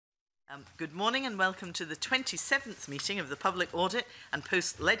Good morning and welcome to the 27th meeting of the Public Audit and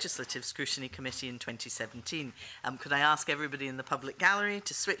Post-Legislative Scrutiny Committee in 2017. Could I ask everybody in the public gallery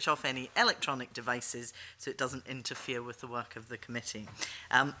to switch off any electronic devices so it doesn't interfere with the work of the committee.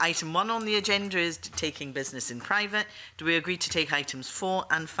 Item 1 on the agenda is taking business in private. Do we agree to take items 4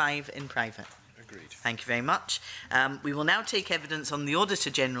 and 5 in private? Agreed. Thank you very much. We will now take evidence on the Auditor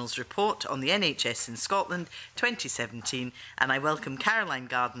General's report on the NHS in Scotland 2017, and I welcome Caroline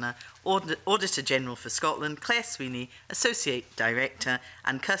Gardner, Auditor General for Scotland, Claire Sweeney, Associate Director,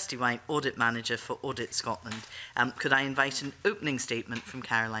 and Kirsty Whyte, Audit Manager for Audit Scotland. Could I invite an opening statement from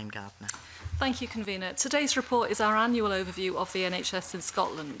Caroline Gardner? Thank you, Convener. Today's report is our annual overview of the NHS in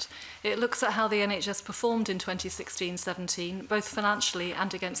Scotland. It looks at how the NHS performed in 2016-17, both financially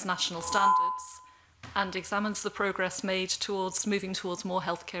and against national standards, and examines the progress made towards moving towards more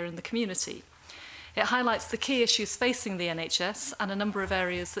healthcare in the community. It highlights the key issues facing the NHS and a number of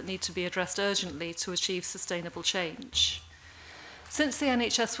areas that need to be addressed urgently to achieve sustainable change. Since the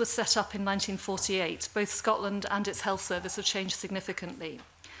NHS was set up in 1948, both Scotland and its health service have changed significantly.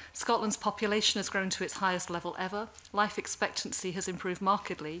 Scotland's population has grown to its highest level ever, life expectancy has improved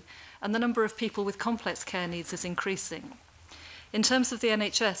markedly, and the number of people with complex care needs is increasing. In terms of the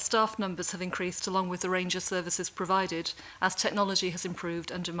NHS, staff numbers have increased along with the range of services provided as technology has improved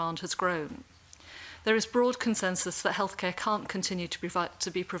and demand has grown. There is broad consensus that healthcare can't continue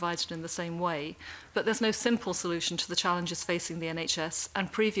to be provided in the same way, but there's no simple solution to the challenges facing the NHS,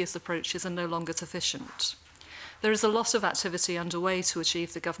 and previous approaches are no longer sufficient. There is a lot of activity underway to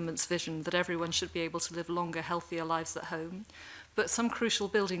achieve the government's vision that everyone should be able to live longer, healthier lives at home, but some crucial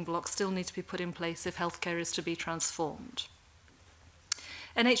building blocks still need to be put in place if healthcare is to be transformed.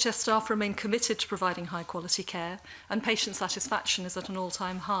 NHS staff remain committed to providing high-quality care, and patient satisfaction is at an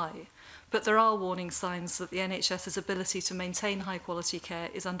all-time high, but there are warning signs that the NHS's ability to maintain high-quality care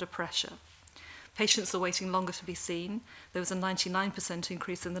is under pressure. Patients are waiting longer to be seen. There was a 99%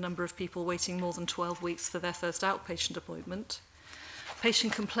 increase in the number of people waiting more than 12 weeks for their first outpatient appointment.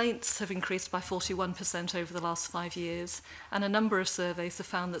 Patient complaints have increased by 41% over the last 5 years, and a number of surveys have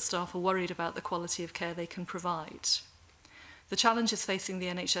found that staff are worried about the quality of care they can provide. The challenges facing the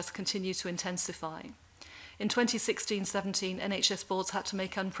NHS continue to intensify. In 2016-17, NHS boards had to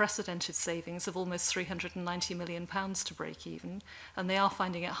make unprecedented savings of almost £390 million to break even, and they are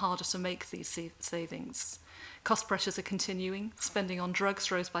finding it harder to make these savings. Cost pressures are continuing, spending on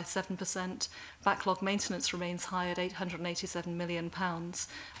drugs rose by 7%, backlog maintenance remains high at £887 million,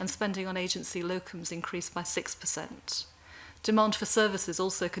 and spending on agency locums increased by 6%. Demand for services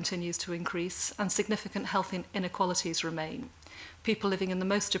also continues to increase, and significant health inequalities remain. People living in the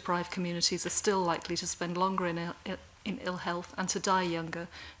most deprived communities are still likely to spend longer in ill health and to die younger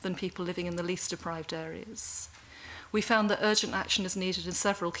than people living in the least deprived areas. We found that urgent action is needed in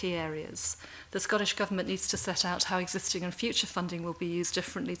several key areas. The Scottish Government needs to set out how existing and future funding will be used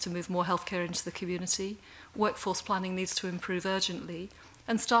differently to move more healthcare into the community. Workforce planning needs to improve urgently,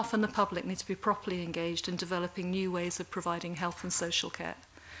 and staff and the public need to be properly engaged in developing new ways of providing health and social care.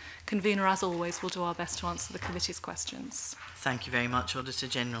 Convener, as always, will do our best to answer the committee's questions. Thank you very much, Auditor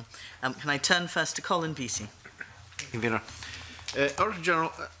General. Can I turn first to Colin Beattie? Convener. Auditor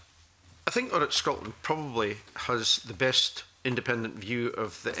General, I think Audit Scotland probably has the best independent view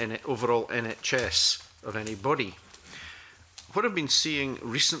of the overall NHS of any body. What I've been seeing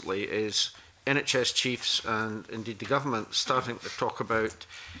recently is NHS chiefs and indeed the government starting to talk about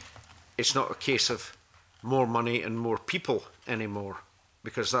it's not a case of more money and more people anymore,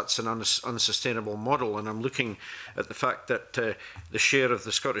 because that's an unsustainable model. And I'm looking at the fact that the share of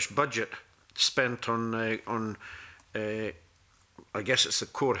the Scottish budget spent on I guess it's the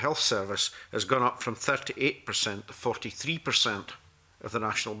core health service, has gone up from 38% to 43% of the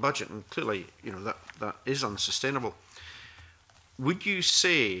national budget, and clearly, you know, that is unsustainable. Would you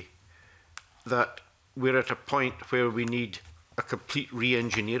say that we're at a point where we need a complete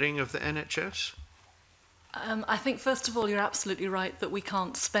re-engineering of the NHS? I think, first of all, you're absolutely right that we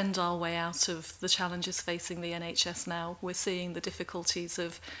can't spend our way out of the challenges facing the NHS now. We're seeing the difficulties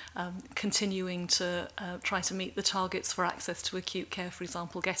of continuing to try to meet the targets for access to acute care, for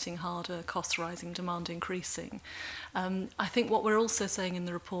example, getting harder, costs rising, demand increasing. I think what we're also saying in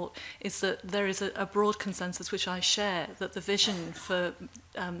the report is that there is a broad consensus, which I share, that the vision for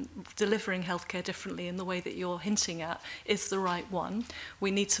delivering healthcare differently in the way that you're hinting at is the right one.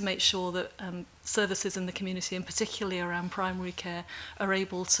 We need to make sure that services in the community, and particularly around primary care, are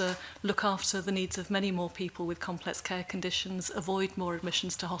able to look after the needs of many more people with complex care conditions, avoid more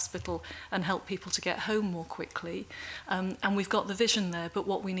admissions to hospital, and help people to get home more quickly. And we've got the vision there, but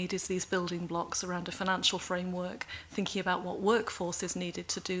what we need is these building blocks around a financial framework, thinking about what workforce is needed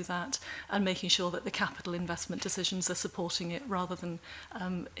to do that, and making sure that the capital investment decisions are supporting it rather than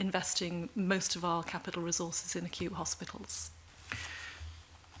investing most of our capital resources in acute hospitals.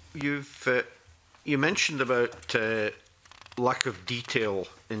 You mentioned about lack of detail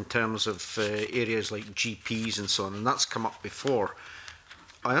in terms of areas like GPs and so on, and that's come up before.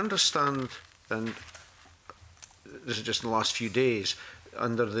 I understand, and this is just in the last few days,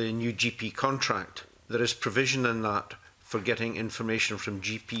 under the new GP contract, there is provision in that for getting information from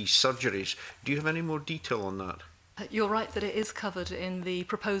GP surgeries. Do you have any more detail on that? You're right that it is covered in the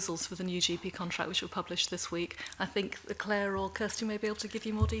proposals for the new GP contract, which were published this week. I think Claire or Kirsty may be able to give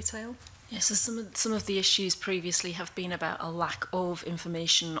you more detail. Yes, so some of the issues previously have been about a lack of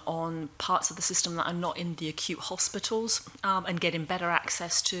information on parts of the system that are not in the acute hospitals, and getting better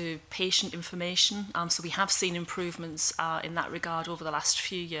access to patient information. So we have seen improvements in that regard over the last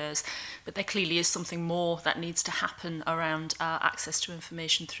few years, but there clearly is something more that needs to happen around access to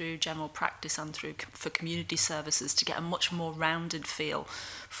information through general practice and for community services to get a much more rounded feel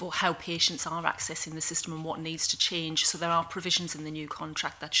for how patients are accessing the system and what needs to change. So there are provisions in the new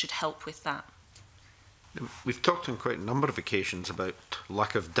contract that should help with that. We've talked on quite a number of occasions about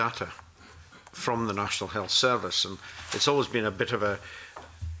lack of data from the National Health Service, and it's always been a bit of a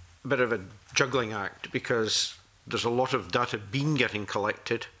juggling act, because there's a lot of data getting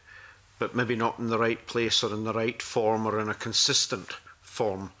collected, but maybe not in the right place or in the right form or in a consistent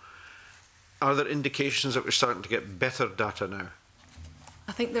form. Are there indications that we're starting to get better data now?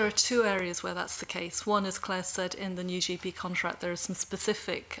 I think there are two areas where that's the case. One, as Claire said, in the new GP contract, there are some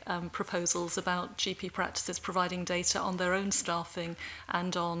specific proposals about GP practices providing data on their own staffing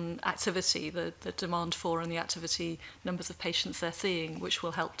and on activity, the demand for and the activity numbers of patients they're seeing, which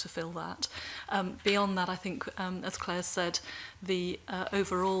will help to fill that. Beyond that, I think, as Claire said, the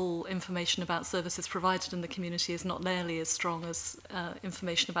overall information about services provided in the community is not nearly as strong as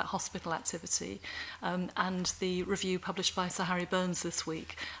information about hospital activity. And the review published by Sir Harry Burns this week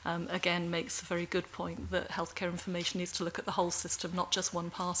again makes a very good point that healthcare information needs to look at the whole system, not just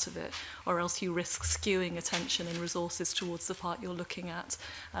one part of it, or else you risk skewing attention and resources towards the part you're looking at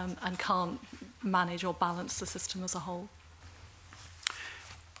and can't manage or balance the system as a whole.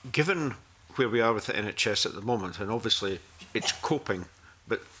 Given where we are with the NHS at the moment, and obviously it's coping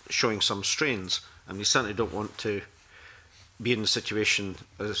but showing some strains, and we certainly don't want to be in the situation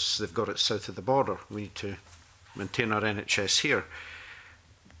as they've got it south of the border. We need to maintain our NHS here.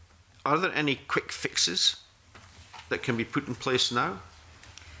 Are there any quick fixes that can be put in place now?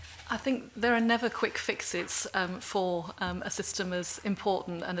 I think there are never quick fixes for a system as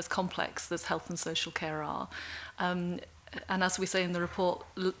important and as complex as health and social care are. And as we say in the report,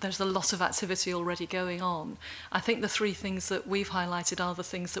 there's a lot of activity already going on. I think the three things that we've highlighted are the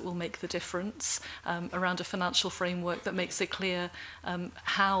things that will make the difference around a financial framework that makes it clear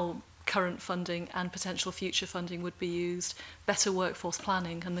how current funding and potential future funding would be used, better workforce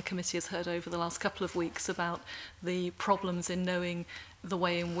planning, and the committee has heard over the last couple of weeks about the problems in knowing the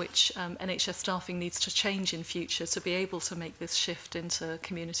way in which NHS staffing needs to change in future to be able to make this shift into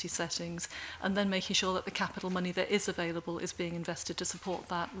community settings, and then making sure that the capital money that is available is being invested to support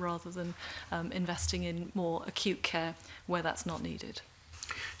that rather than investing in more acute care where that's not needed.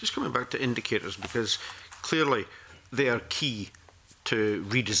 Just coming back to indicators, because clearly they are key to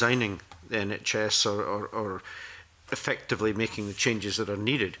redesigning the NHS or effectively making the changes that are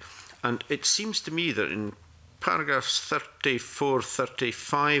needed. And it seems to me that in paragraphs 34,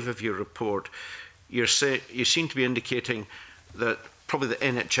 35 of your report, you seem to be indicating that probably the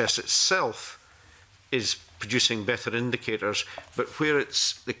NHS itself is producing better indicators, but where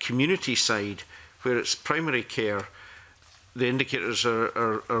it's the community side, where it's primary care, the indicators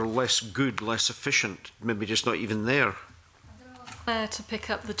are less good, less efficient, maybe just not even there. There to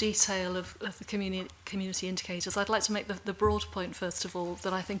pick up the detail of the community indicators, I'd like to make the broad point, first of all,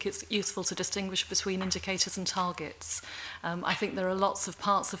 that I think it's useful to distinguish between indicators and targets. I think there are lots of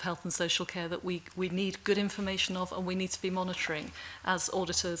parts of health and social care that we need good information of and we need to be monitoring as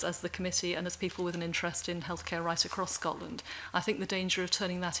auditors, as the committee, and as people with an interest in healthcare right across Scotland. I think the danger of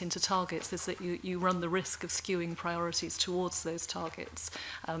turning that into targets is that you run the risk of skewing priorities towards those targets.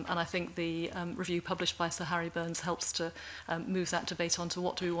 And I think the review published by Sir Harry Burns helps to move that debate onto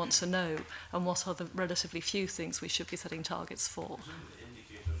what do we want to know and what are the relatively few things we should be setting targets for. The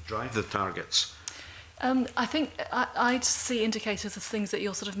indicators drive the targets. I think I'd see indicators as things that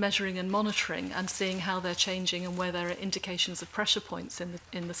you're sort of measuring and monitoring and seeing how they're changing and where there are indications of pressure points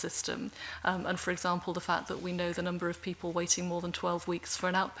in the system. And for example, the fact that we know the number of people waiting more than 12 weeks for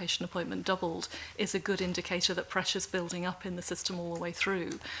an outpatient appointment doubled is a good indicator that pressure's building up in the system all the way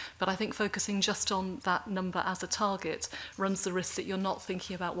through. But I think focusing just on that number as a target runs the risk that you're not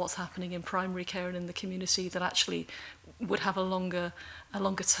thinking about what's happening in primary care and in the community that actually would have a longer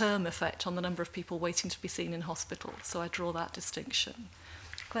term effect on the number of people waiting to be seen in hospital. So I draw that distinction.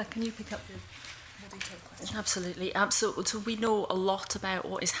 Claire, can you pick up the more detailed question? Absolutely. So we know a lot about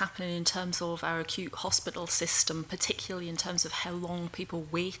what is happening in terms of our acute hospital system, particularly in terms of how long people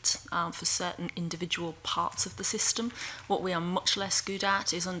wait for certain individual parts of the system. What we are much less good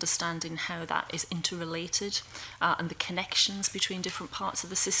at is understanding how that is interrelated and the connections between different parts of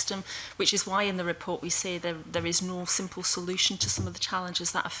the system, which is why in the report we say there is no simple solution to some of the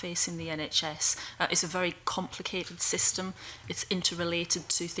challenges that are facing the NHS. It's a very complicated system. It's interrelated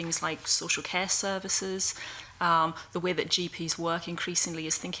to things like social care services. The way that GPs work increasingly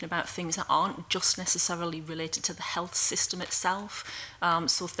is thinking about things that aren't just necessarily related to the health system itself.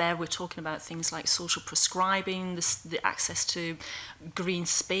 So there we're talking about things like social prescribing, the access to green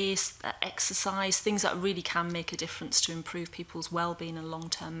space, exercise, things that really can make a difference to improve people's well-being and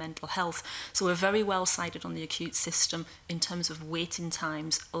long-term mental health. So we're very well sided on the acute system in terms of waiting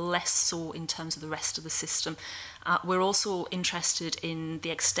times, less so in terms of the rest of the system. We're also interested in the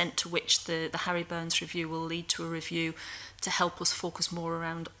extent to which the Harry Burns review will lead to a review to help us focus more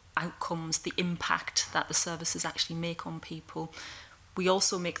around outcomes, the impact that the services actually make on people. We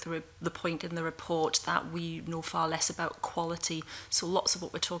also make the point in the report that we know far less about quality. So lots of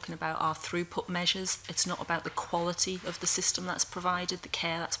what we're talking about are throughput measures. It's not about the quality of the system that's provided, the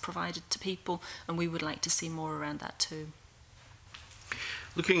care that's provided to people, and we would like to see more around that too.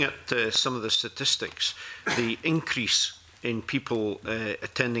 Looking at some of the statistics, the increase in people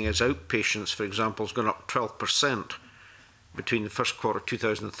attending as outpatients, for example, has gone up 12% between the first quarter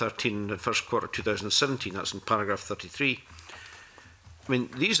 2013 and the first quarter 2017. That's in paragraph 33. I mean,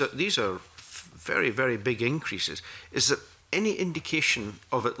 these are very, very big increases. Is there any indication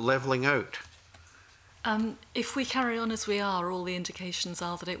of it levelling out? If we carry on as we are, all the indications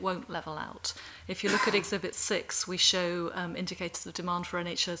are that it won't level out. If you look at Exhibit 6, we show indicators of demand for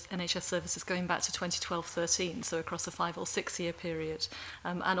NHS services going back to 2012-13, so across a 5 or 6 year period.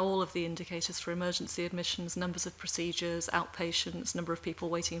 And all of the indicators for emergency admissions, numbers of procedures, outpatients, number of people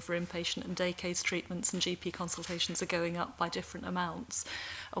waiting for inpatient and day case treatments and GP consultations are going up by different amounts.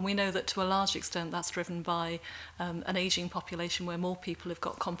 And we know that to a large extent that's driven by an ageing population where more people have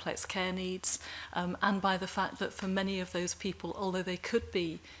got complex care needs, and by the fact that for many of those people, although they could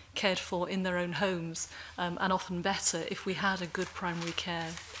be cared for in their own homes, and often better if we had a good primary care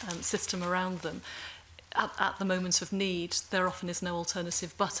system around them, at the moment of need, there often is no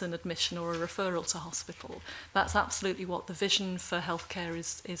alternative but an admission or a referral to hospital. That's absolutely what the vision for healthcare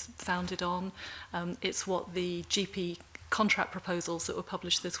is founded on. It's what the GP contract proposals that were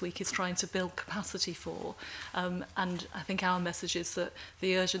published this week is trying to build capacity for. And I think our message is that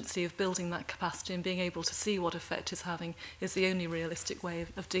the urgency of building that capacity and being able to see what effect it's having is the only realistic way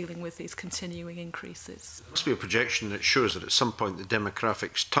of dealing with these continuing increases. There must be a projection that shows that at some point the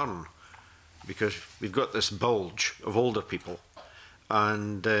demographics turn, because we've got this bulge of older people,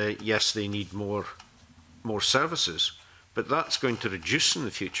 and yes, they need more services, but that's going to reduce in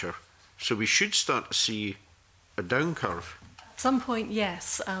the future. So we should start to see a down curve. At some point,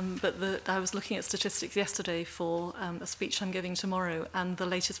 yes, but I was looking at statistics yesterday for a speech I'm giving tomorrow, and the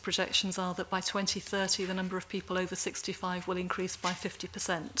latest projections are that by 2030 the number of people over 65 will increase by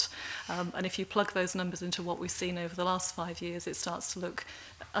 50%. And if you plug those numbers into what we've seen over the last 5 years, it starts to look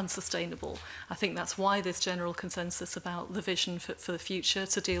unsustainable. I think that's why there's general consensus about the vision for the future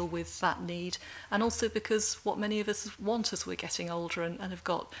to deal with that need, and also because what many of us want as we're getting older and have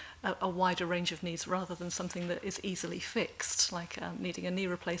got a wider range of needs rather than something that is easily fixed, like needing a knee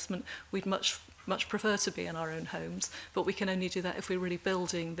replacement. We'd much prefer to be in our own homes, but we can only do that if we're really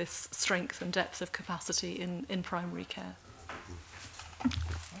building this strength and depth of capacity in primary care.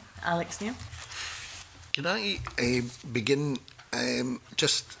 Alex Neil? Can I begin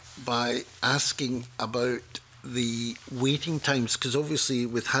just by asking about the waiting times? Because obviously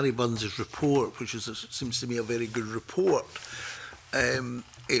with Harry Burns' report, which seems to me a very good report,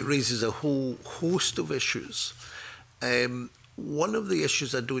 it raises a whole host of issues. One of the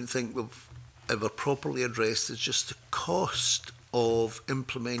issues I don't think we've ever properly addressed is just the cost of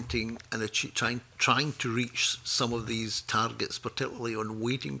implementing and trying to reach some of these targets, particularly on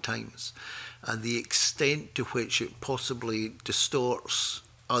waiting times, and the extent to which it possibly distorts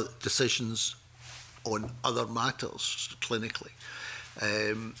decisions on other matters clinically.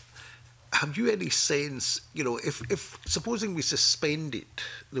 Have you any sense, you know, if supposing we suspended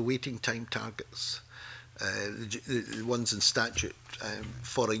the waiting time targets, the ones in statute,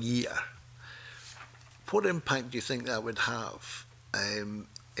 for a year, what impact do you think that would have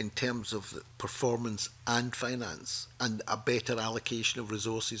in terms of the performance and finance and a better allocation of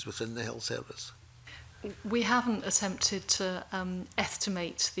resources within the health service? We haven't attempted to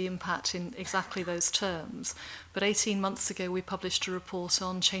estimate the impact in exactly those terms, but 18 months ago we published a report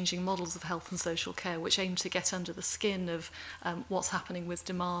on changing models of health and social care, which aimed to get under the skin of what's happening with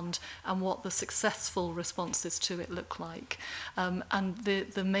demand and what the successful responses to it look like. And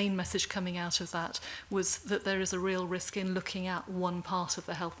the main message coming out of that was that there is a real risk in looking at one part of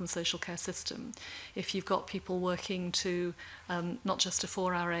the health and social care system. If you've got people working to not just a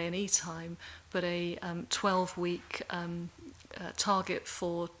 4-hour A&E time, but a 12-week target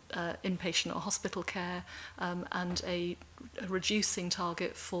for inpatient or hospital care and a reducing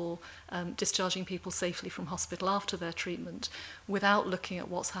target for discharging people safely from hospital after their treatment, without looking at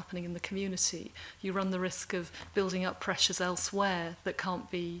what's happening in the community, you run the risk of building up pressures elsewhere that can't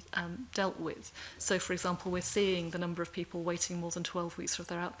be dealt with. So, for example, we're seeing the number of people waiting more than 12 weeks for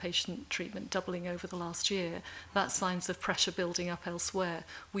their outpatient treatment doubling over the last year. That's signs of pressure building up elsewhere.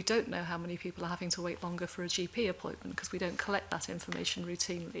 We don't know how many people are having to wait longer for a GP appointment because we don't collect that information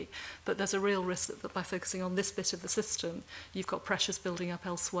routinely. But there's a real risk that by focusing on this bit of the system, you've got pressures building up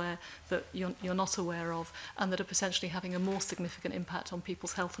elsewhere that you're not aware of and that are potentially having a more significant impact on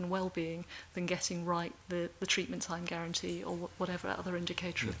people's health and well-being than getting right the treatment time guarantee or whatever other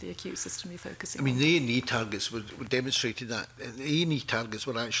indicator of the acute system you're focusing on. I mean, the A&E targets were demonstrated that the A&E targets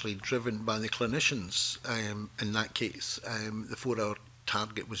were actually driven by the clinicians in that case. The 4-hour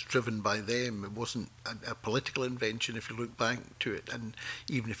target was driven by them. It wasn't a political invention if you look back to it. And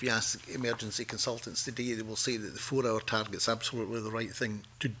even if you ask emergency consultants today, they will say that the 4-hour target's absolutely the right thing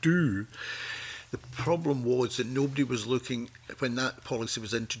to do. The problem was that nobody was looking, when that policy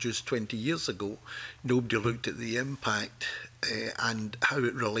was introduced 20 years ago, nobody looked at the impact and how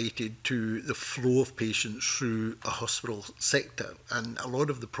it related to the flow of patients through a hospital sector. And a lot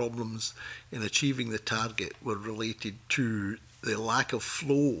of the problems in achieving the target were related to the lack of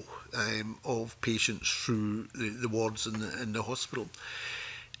flow of patients through the wards in the hospital.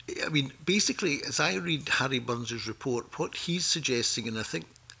 I mean, basically, as I read Harry Burns's report, what he's suggesting, and I think,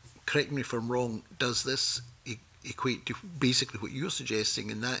 correct me if I'm wrong, does this equate to basically what you're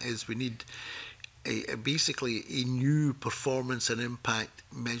suggesting, and that is we need basically a new performance and impact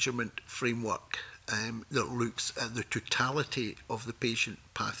measurement framework that looks at the totality of the patient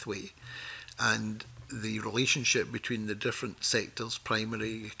pathway and the relationship between the different sectors,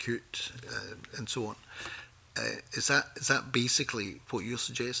 primary, acute, and so on. Is that basically what you're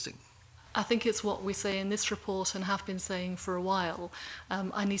suggesting? I think it's what we say in this report and have been saying for a while.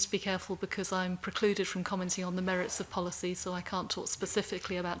 I need to be careful because I'm precluded from commenting on the merits of policy, so I can't talk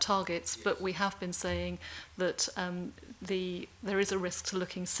specifically about targets, but we have been saying that there is a risk to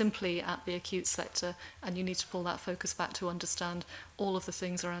looking simply at the acute sector, and you need to pull that focus back to understand all of the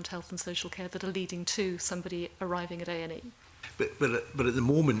things around health and social care that are leading to somebody arriving at A&E. But at the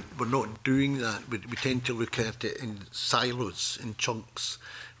moment, we're not doing that. We tend to look at it in silos, in chunks,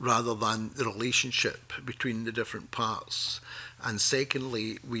 rather than the relationship between the different parts. And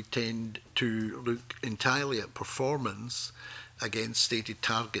secondly, we tend to look entirely at performance against stated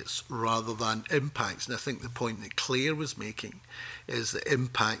targets rather than impacts. And I think the point that Claire was making is that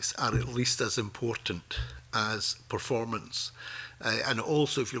impacts are at least as important as performance. And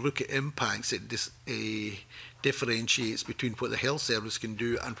also, if you look at impacts, it differentiates between what the health service can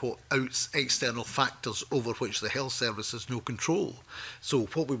do and what external factors over which the health service has no control. So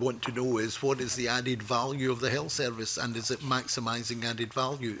what we want to know is what is the added value of the health service and is it maximising added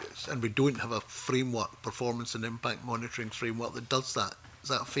value? And we don't have a framework, performance and impact monitoring framework that does that. Is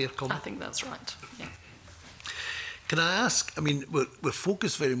that a fair comment? I think that's right, yeah. Can I ask, I mean, we're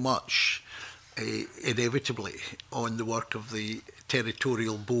focused very much inevitably on the work of the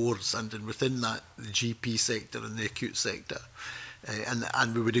territorial boards and within that the GP sector and the acute sector,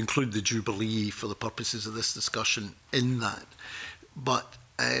 and we would include the Jubilee for the purposes of this discussion in that. But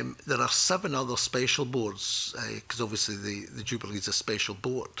there are 7 other special boards, because obviously the Jubilee is a special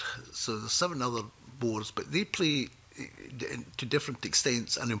board, so there's 7 other boards, but they play to different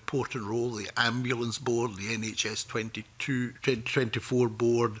extents an important role. The ambulance board, the NHS 2024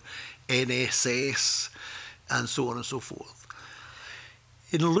 board, NSS, and so on and so forth.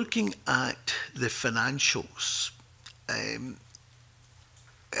 In looking at the financials,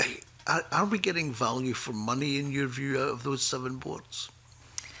 are we getting value for money in your view out of those 7 boards?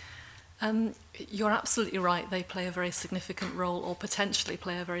 You're absolutely right. They play a very significant role, or potentially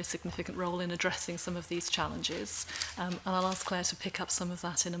play a very significant role, in addressing some of these challenges. And I'll ask Claire to pick up some of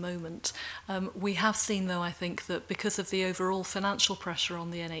that in a moment. We have seen, though, I think, that because of the overall financial pressure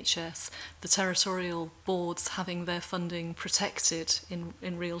on the NHS, the territorial boards having their funding protected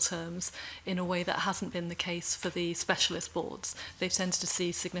in real terms in a way that hasn't been the case for the specialist boards. They've tended to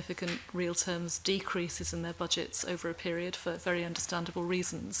see significant real terms decreases in their budgets over a period for very understandable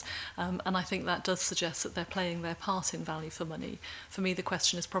reasons. And I think that does suggest that they're playing their part in value for money. For me, the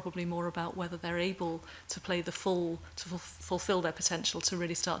question is probably more about whether they're able to play the fulfill their potential to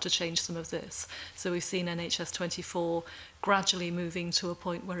really start to change some of this. So we've seen NHS 24 gradually moving to a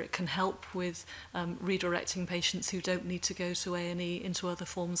point where it can help with redirecting patients who don't need to go to A&E into other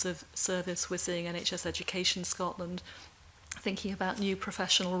forms of service. We're seeing NHS Education Scotland thinking about new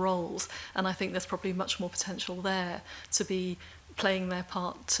professional roles, and I think there's probably much more potential there to be playing their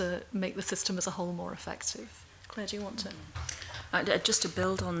part to make the system as a whole more effective. Claire, do you want to? Just to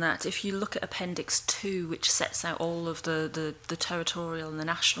build on that, if you look at Appendix 2, which sets out all of the territorial and the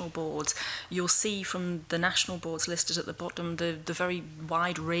national boards, you'll see from the national boards listed at the bottom the very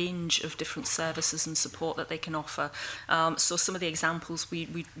wide range of different services and support that they can offer. So some of the examples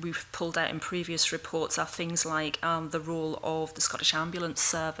we've pulled out in previous reports are things like the role of the Scottish Ambulance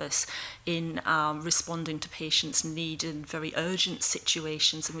Service in responding to patients' need in very urgent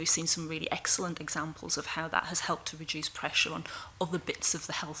situations, and we've seen some really excellent examples of how that has helped to reduce pressure on other bits of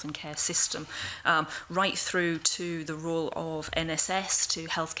the health and care system, right through to the role of NSS, to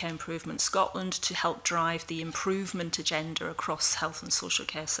Healthcare Improvement Scotland, to help drive the improvement agenda across health and social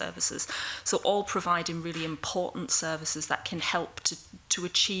care services. So all providing really important services that can help to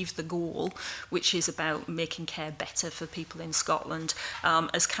achieve the goal, which is about making care better for people in Scotland.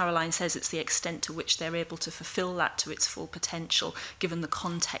 As Caroline says, it's the extent to which they're able to fulfil that to its full potential, given the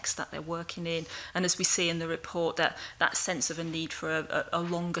context that they're working in. And as we see in the report, that sense of a need for a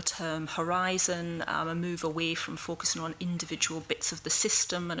longer-term horizon, a move away from focusing on individual bits of the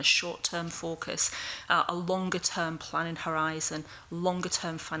system and a short-term focus, a longer-term planning horizon,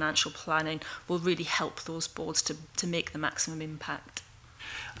 longer-term financial planning will really help those boards to make the maximum impact.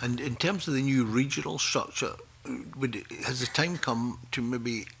 And in terms of the new regional structure, has the time come to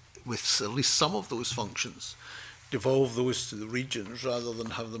maybe, with at least some of those functions, devolve those to the regions rather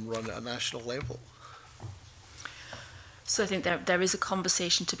than have them run at a national level? So I think there is a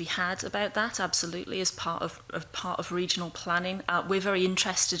conversation to be had about that, absolutely, as part of regional planning. We're very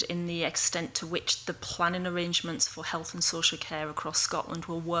interested in the extent to which the planning arrangements for health and social care across Scotland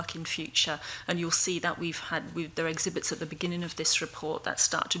will work in future. And you'll see that there are exhibits at the beginning of this report that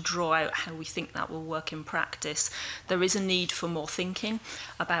start to draw out how we think that will work in practice. There is a need for more thinking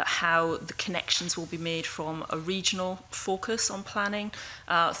about how the connections will be made from a regional focus on planning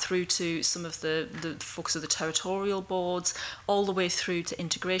through to some of the focus of the territorial boards, all the way through to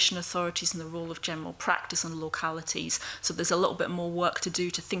integration authorities and the role of general practice and localities. So there's a little bit more work to do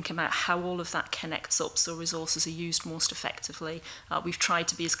to think about how all of that connects up so resources are used most effectively. We've tried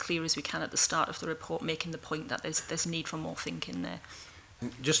to be as clear as we can at the start of the report, making the point that there's a need for more thinking there.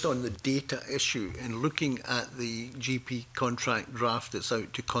 Just on the data issue, and looking at the GP contract draft that's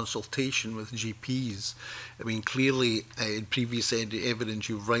out to consultation with GPs, I mean, clearly in previous evidence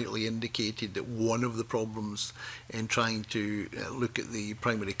you've rightly indicated that one of the problems in trying to look at the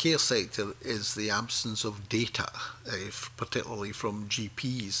primary care sector is the absence of data, particularly from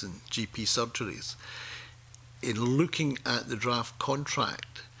GPs and GP surgeries. In looking at the draft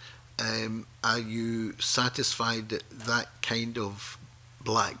contract, are you satisfied that that kind of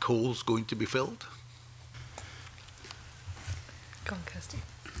black hole's going to be filled? Go on, Kirsty.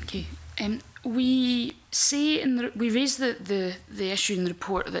 Okay. We say we raise the issue in the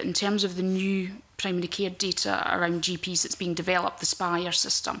report that in terms of the new primary care data around GPs that's being developed, the Spire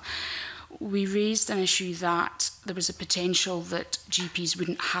system, we raised an issue that there was a potential that GPs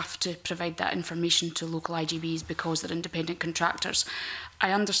wouldn't have to provide that information to local IGBs because they're independent contractors.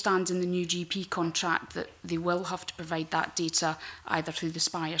 I understand in the new GP contract that they will have to provide that data either through the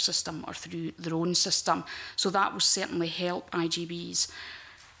Spire system or through their own system. So that will certainly help IGBs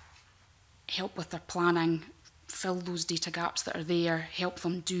help with their planning, fill those data gaps that are there, help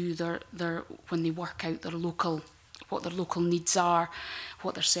them do their when they work out their local, what their local needs are,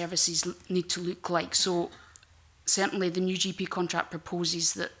 what their services need to look like. So certainly the new GP contract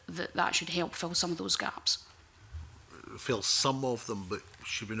proposes that should help fill some of those gaps. Fill some of them, but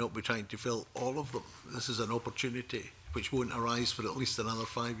should we not be trying to fill all of them? This is an opportunity which won't arise for at least another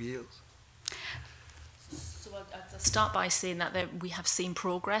 5 years. So I'll start by saying that we have seen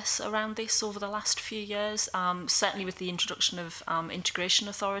progress around this over the last few years. Certainly with the introduction of integration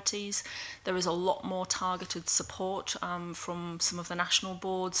authorities, there is a lot more targeted support from some of the national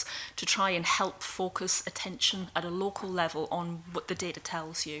boards to try and help focus attention at a local level on what the data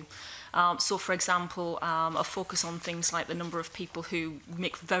tells you. So, for example, a focus on things like the number of people who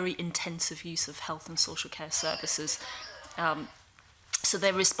make very intensive use of health and social care services. So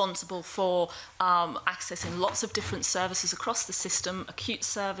they're responsible for accessing lots of different services across the system, acute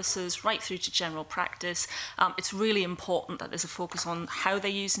services, right through to general practice. It's really important that there's a focus on how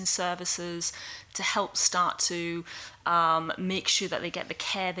they're using services to help start to make sure that they get the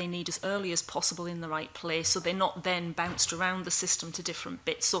care they need as early as possible in the right place, so they're not then bounced around the system to different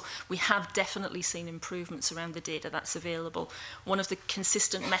bits. So we have definitely seen improvements around the data that's available. One of the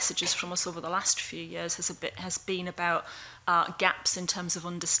consistent messages from us over the last few years has been about gaps in terms of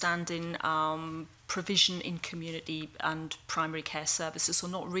understanding provision in community and primary care services, so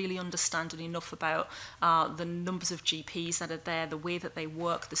not really understanding enough about the numbers of GPs that are there, the way that they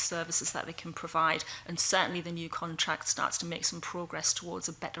work, the services that they can provide, and certainly the new contract starts to make some progress towards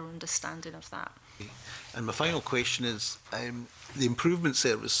a better understanding of that. And my final question is, the improvement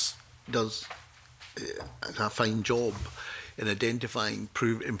service does a fine job in identifying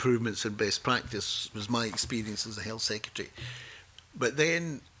improvements in best practice, was my experience as a health secretary. But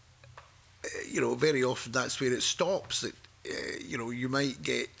then, very often that's where it stops. You might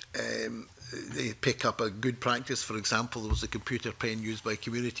get, they pick up a good practice. For example, there was a computer pen used by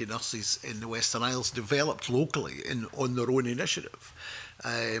community nurses in the Western Isles, developed locally on their own initiative.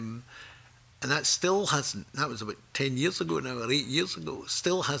 And that still hasn't, that was about 10 years ago now, or 8 years ago,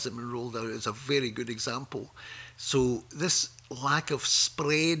 still hasn't been rolled out as a very good example. So this lack of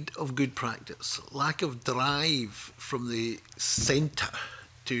spread of good practice, lack of drive from the centre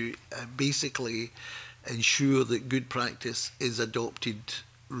to basically ensure that good practice is adopted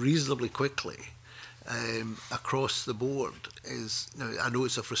reasonably quickly across the board is, now I know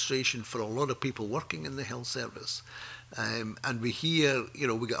it's a frustration for a lot of people working in the health service. And we hear,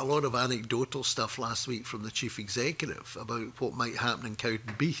 we got a lot of anecdotal stuff last week from the chief executive about what might happen in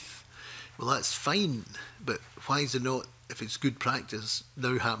Cowdenbeath. Well, that's fine, but why is it not, if it's good practice,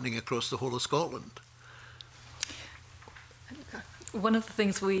 now happening across the whole of Scotland? One of the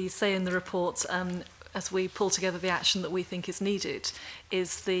things we say in the report, as we pull together the action that we think is needed,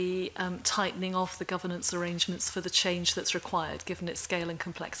 is the tightening of the governance arrangements for the change that's required, given its scale and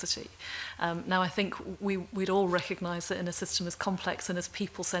complexity. Now, I think we'd all recognise that in a system as complex and as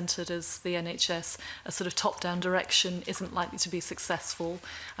people-centred as the NHS, a sort of top-down direction isn't likely to be successful.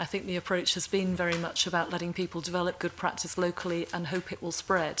 I think the approach has been very much about letting people develop good practice locally and hope it will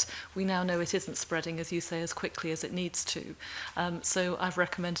spread. We now know it isn't spreading, as you say, as quickly as it needs to. So I've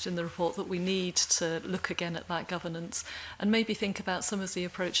recommended in the report that we need to look again at that governance and maybe think about some of the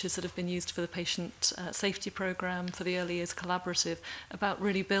approaches that have been used for the patient safety programme, for the early years collaborative, about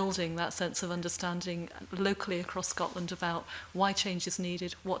really building that sense of understanding locally across Scotland about why change is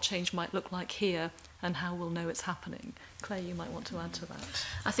needed, what change might look like here, and how we'll know it's happening. Claire, you might want to add to that.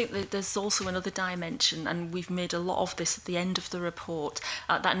 I think that there's also another dimension, and we've made a lot of this at the end of the report,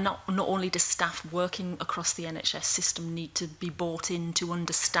 that not only does staff working across the NHS system need to be bought in to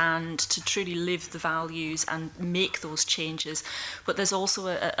understand, to truly live the values and make those changes, but there's also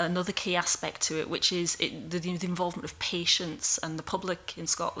another key aspect to it, which is the involvement of patients and the public in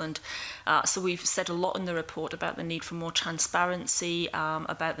Scotland. So we've said a lot in the report about the need for more transparency,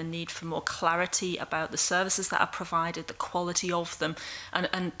 about the need for more clarity about the services that are provided, the quality of them,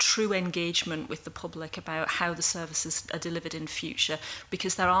 and true engagement with the public about how the services are delivered in future,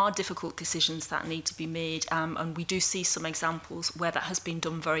 because there are difficult decisions that need to be made, and we do see some examples where that has been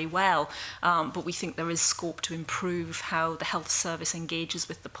done very well, but we think there is scope to improve how the health service engages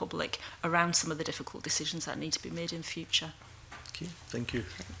with the public around some of the difficult decisions that need to be made in future. Okay, thank you.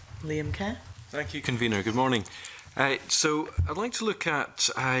 Liam Kerr. Thank you, Convener. Good morning. So I'd like to look at,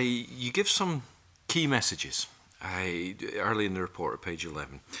 you give some key messages early in the report at page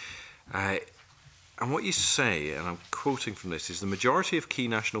 11. And what you say, and I'm quoting from this, is the majority of key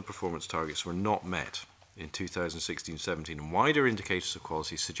national performance targets were not met in 2016-17, and wider indicators of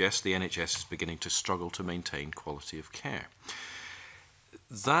quality suggest the NHS is beginning to struggle to maintain quality of care.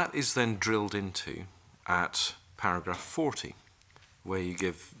 That is then drilled into at paragraph 40, where you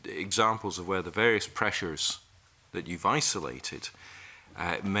give examples of where the various pressures that you've isolated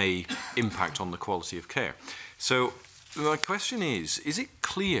may impact on the quality of care. So my question is it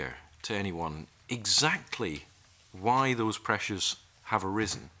clear to anyone exactly why those pressures have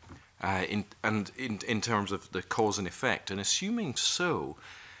arisen in terms of the cause and effect? And assuming so,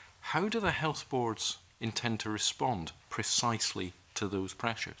 how do the health boards intend to respond precisely to those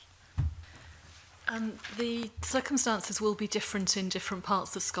pressures? The circumstances will be different in different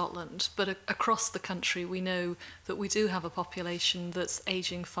parts of Scotland, but across the country we know that we do have a population that's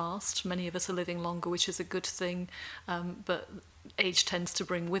ageing fast. Many of us are living longer, which is a good thing, but age tends to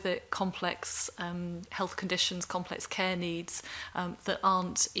bring with it complex health conditions, complex care needs that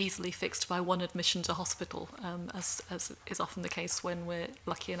aren't easily fixed by one admission to hospital, as is often the case when we're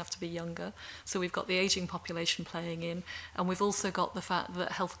lucky enough to be younger. So we've got the ageing population playing in, and we've also got the fact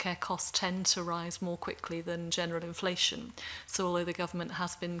that healthcare costs tend to rise more quickly than general inflation. So although the government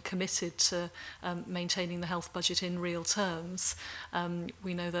has been committed to maintaining the health budget in real terms,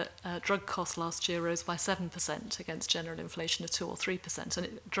 we know that drug costs last year rose by 7% against general inflation of 2 or 3%.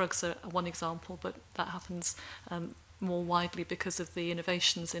 And drugs are one example, but that happens more widely because of the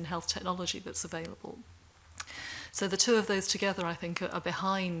innovations in health technology that's available. So the two of those together, I think, are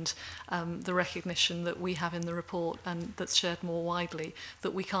behind the recognition that we have in the report and that's shared more widely,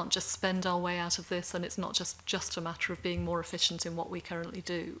 that we can't just spend our way out of this, and it's not just a matter of being more efficient in what we currently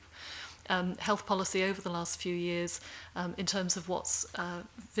do. Health policy over the last few years, in terms of what's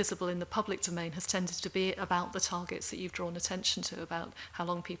visible in the public domain, has tended to be about the targets that you've drawn attention to, about how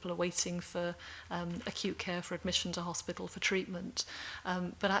long people are waiting for acute care, for admission to hospital, for treatment.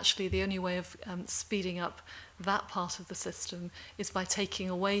 But actually the only way of speeding up that part of the system is by taking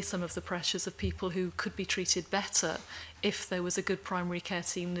away some of the pressures of people who could be treated better if there was a good primary care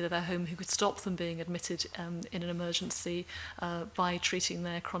team near their home who could stop them being admitted in an emergency by treating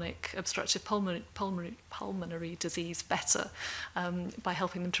their chronic obstructive pulmonary disease better, by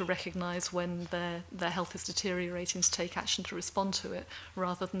helping them to recognise when their health is deteriorating, to take action to respond to it,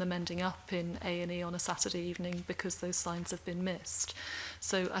 rather than them ending up in A&E on a Saturday evening because those signs have been missed.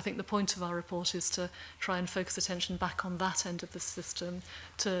 So I think the point of our report is to try and focus attention back on that end of the system,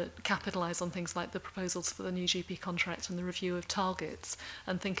 to capitalise on things like the proposals for the new GP contract and the review of targets,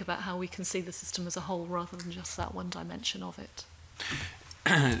 and think about how we can see the system as a whole rather than just that one dimension of it.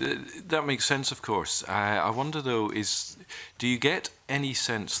 That makes sense, of course. I wonder, though, do you get any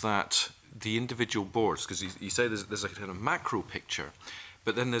sense that the individual boards, because you say there's a kind of macro picture,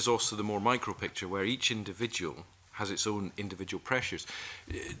 but then there's also the more micro picture where each individual has its own individual pressures.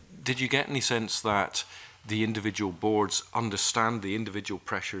 Did you get any sense that the individual boards understand the individual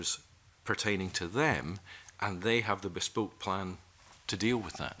pressures pertaining to them, and they have the bespoke plan to deal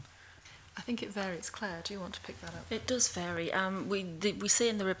with that? I think it varies. Claire, do you want to pick that up? It does vary. We say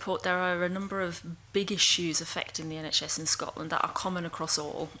in the report there are a number of big issues affecting the NHS in Scotland that are common across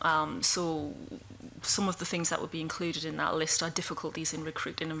all. So some of the things that would be included in that list are difficulties in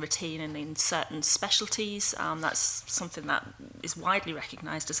recruiting and retaining in certain specialties. That's something that is widely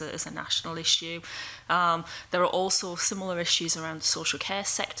recognised as a national issue. There are also similar issues around the social care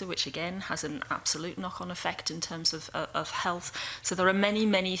sector, which again has an absolute knock-on effect in terms of health. So there are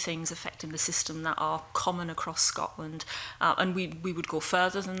many things affecting the system that are common across Scotland, and we would go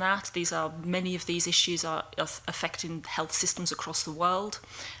further than that. Many of these issues are affecting health systems across the world,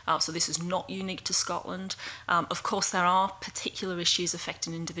 so this is not unique to Scotland. Of course, there are particular issues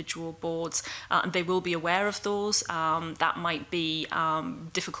affecting individual boards, and they will be aware of those. That might be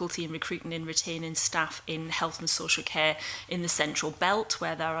difficulty in recruiting and retaining staff in health and social care in the Central Belt,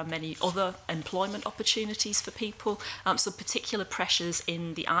 where there are many other employment opportunities for people. So particular pressures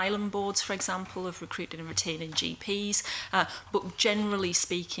in the island boards, for example, of recruiting and retaining GPs. But generally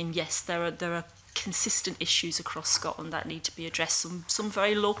speaking, yes, there are consistent issues across Scotland that need to be addressed. Some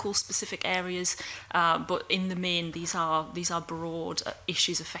very local, specific areas, but in the main, these are broad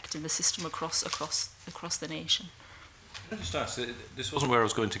issues affecting the system across the nation. Can I just ask, this wasn't where I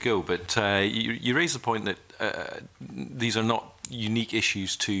was going to go, but you raised the point that these are not unique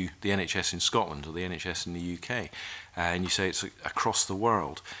issues to the NHS in Scotland or the NHS in the UK, and you say it's across the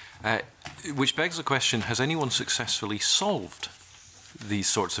world, which begs the question, has anyone successfully solved these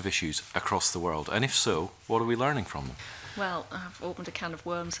sorts of issues across the world? And if so, what are we learning from them? Well, I've opened a can of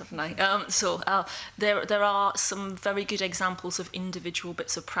worms, haven't I? There are some very good examples of individual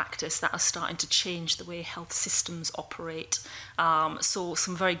bits of practice that are starting to change the way health systems operate. So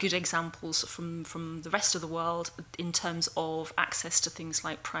some very good examples from the rest of the world in terms of access to things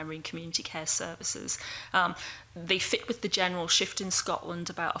like primary and community care services. they fit with the general shift in Scotland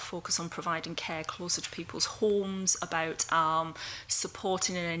about a focus on providing care closer to people's homes, about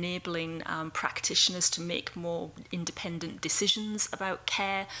supporting and enabling practitioners to make more independent decisions about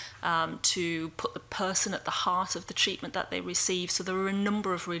care, to put the person at the heart of the treatment that they receive. So there are a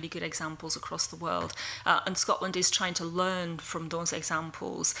number of really good examples across the world, and Scotland is trying to learn from those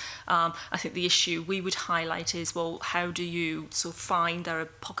examples. I think the issue we would highlight is, well, how do you find there are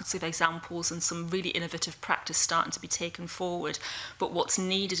pockets of examples and some really innovative practice starting to be taken forward, but what's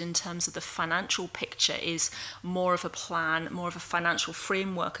needed in terms of the financial picture is more of a plan, more of a financial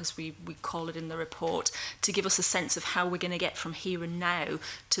framework, as we call it in the report, to give us a sense of how we're going to get from here and now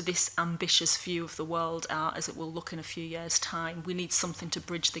to this ambitious view of the world as it will look in a few years' time. We need something to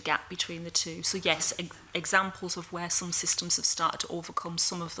bridge the gap between the two. So yes, examples of where some systems have started to overcome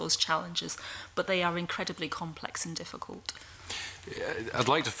some of those challenges, but they are incredibly complex and difficult. I'd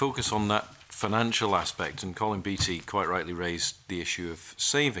like to focus on that financial aspect, and Colin Beattie quite rightly raised the issue of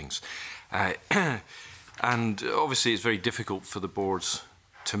savings. And obviously it's very difficult for the boards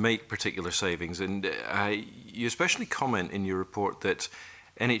to make particular savings, and you especially comment in your report that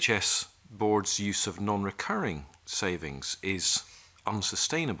NHS boards' use of non-recurring savings is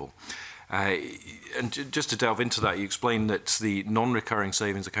unsustainable. And just to delve into that, you explained that the non-recurring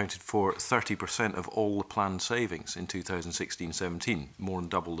savings accounted for 30% of all the planned savings in 2016-17, more than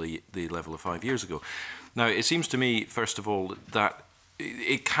double the level of 5 years ago. Now, it seems to me, first of all, that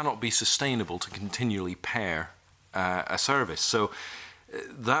it cannot be sustainable to continually pair a service. So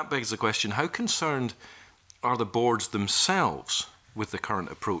that begs the question, how concerned are the boards themselves with the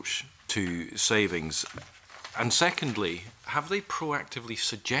current approach to savings? And secondly, have they proactively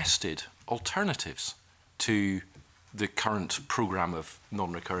suggested alternatives to the current programme of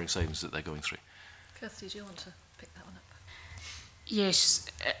non-recurring savings that they're going through? Kirsty, do you want to pick that one up? Yes,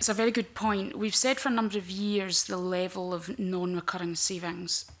 it's a very good point. We've said for a number of years the level of non-recurring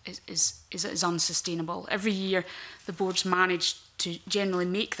savings is unsustainable. Every year the boards managed to generally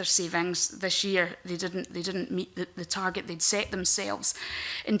make their savings. This year they didn't meet the target they'd set themselves.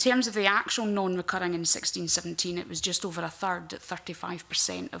 In terms of the actual non-recurring in 16-17, it was just over a third, at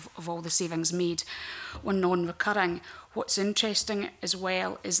 35% of all the savings made were non-recurring. What's interesting as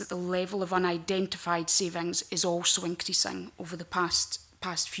well is that the level of unidentified savings is also increasing over the past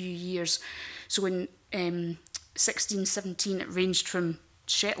few years. So in 16-17 it ranged from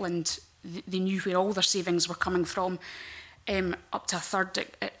Shetland, they knew where all their savings were coming from, up to a third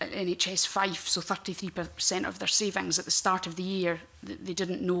at NHS Fife, so 33% of their savings at the start of the year, they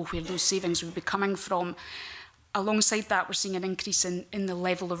didn't know where those savings would be coming from. Alongside that, we're seeing an increase in the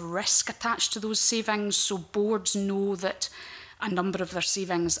level of risk attached to those savings, so boards know that a number of their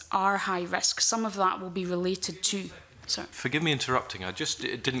savings are high risk. Some of that will be related to... Sorry. Forgive me interrupting, I just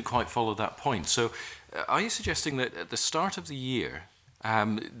didn't quite follow that point. So are you suggesting that at the start of the year,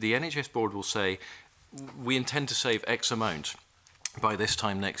 the NHS board will say, we intend to save X amount by this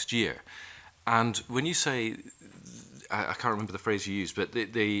time next year? And when you say, I can't remember the phrase you used, but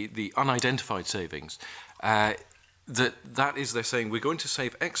the unidentified savings, that is, they're saying we're going to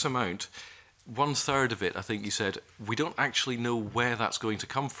save X amount, 1/3 of it, I think you said, we don't actually know where that's going to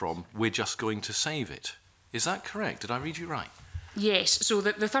come from, we're just going to save it. Is that correct? Did I read you right? Yes, so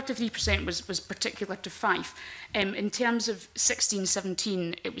the 33% was particular to Fife. In terms of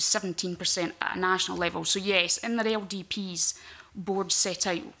 16-17, it was 17% at a national level. So yes, in their LDPs, boards set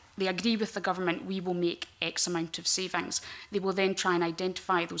out, they agree with the government, we will make X amount of savings. They will then try and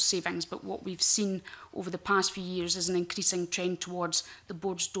identify those savings, but what we've seen over the past few years is an increasing trend towards the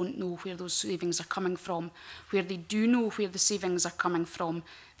boards don't know where those savings are coming from. Where they do know where the savings are coming from,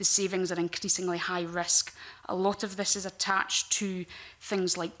 the savings are increasingly high risk. A lot of this is attached to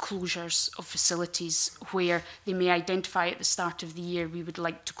things like closures of facilities, where they may identify at the start of the year, we would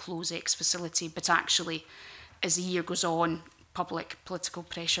like to close X facility, but actually, as the year goes on, public political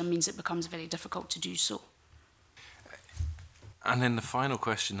pressure means it becomes very difficult to do so. And then the final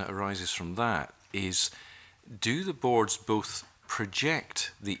question that arises from that is, do the boards both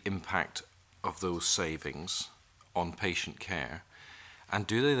project the impact of those savings on patient care, and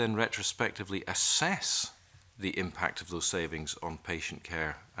do they then retrospectively assess the impact of those savings on patient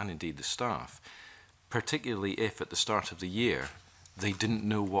care and indeed the staff, particularly if at the start of the year they didn't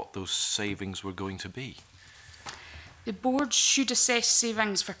know what those savings were going to be? The board should assess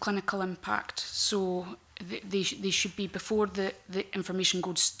savings for clinical impact, so they should be, before the information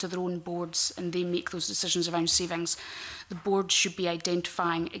goes to their own boards and they make those decisions around savings, the board should be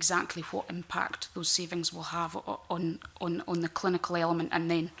identifying exactly what impact those savings will have on the clinical element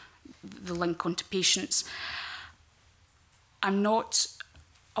and then the link onto patients. I'm not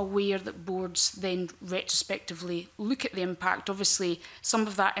aware that boards then retrospectively look at the impact. Obviously, some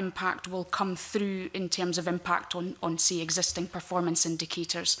of that impact will come through in terms of impact on say, existing performance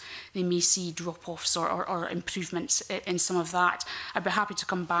indicators. They may see drop-offs or improvements in some of that. I'd be happy to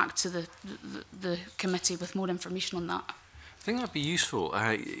come back to the committee with more information on that. I think that'd be useful,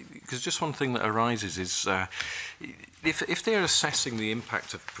 because just one thing that arises is if they're assessing the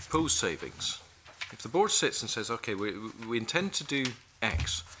impact of proposed savings, if the board sits and says, okay, we intend to do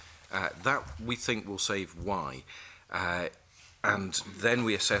X, that we think will save Y, and then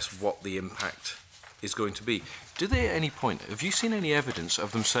we assess what the impact is going to be. Do they at any point, have you seen any evidence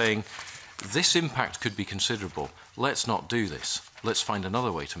of them saying, this impact could be considerable, let's not do this, let's find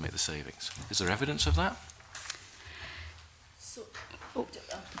another way to make the savings? Is there evidence of that?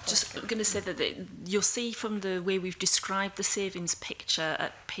 Just going to say that you'll see from the way we've described the savings picture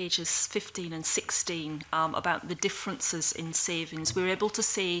at pages 15 and 16 about the differences in savings. We're able to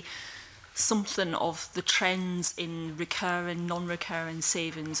see something of the trends in recurring, non-recurring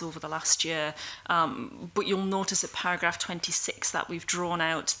savings over the last year. But you'll notice at paragraph 26 that we've drawn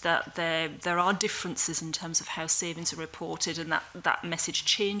out that there are differences in terms of how savings are reported, and that message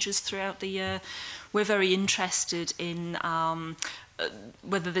changes throughout the year. We're very interested in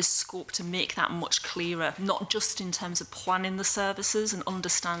whether there's scope to make that much clearer, not just in terms of planning the services and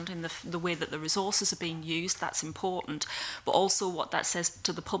understanding the way that the resources are being used, that's important, but also what that says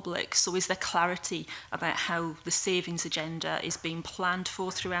to the public. So is there clarity about how the savings agenda is being planned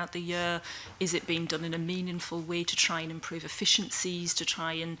for throughout the year? Is it being done in a meaningful way to try and improve efficiencies, to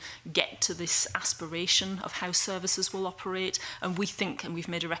try and get to this aspiration of how services will operate? And we think, and we've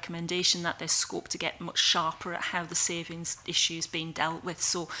made a recommendation, that there's scope to get much sharper at how the savings issue is being dealt with.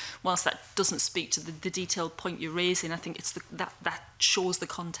 So whilst that doesn't speak to the detailed point you're raising, I think it's that shows the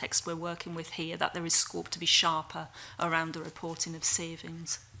context we're working with here, that there is scope to be sharper around the reporting of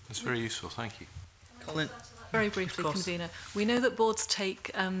savings. That's very useful, thank you. Colin. Very briefly, Convener. We know that boards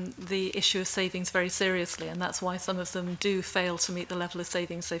take the issue of savings very seriously, and that's why some of them do fail to meet the level of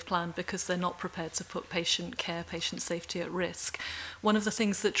savings they've planned, because they're not prepared to put patient care, patient safety at risk. One of the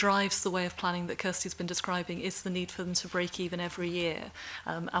things that drives the way of planning that Kirsty's been describing is the need for them to break even every year.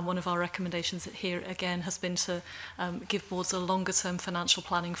 And one of our recommendations here, again, has been to give boards a longer-term financial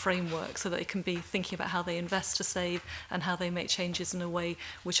planning framework so that they can be thinking about how they invest to save and how they make changes in a way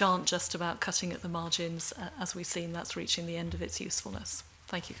which aren't just about cutting at the margins. As we've seen, that's reaching the end of its usefulness.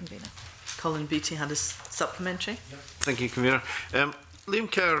 Thank you, Convener. Colin Beattie had a supplementary. Thank you, Convener.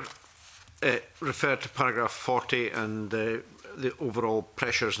 Liam Kerr referred to paragraph 40 and the overall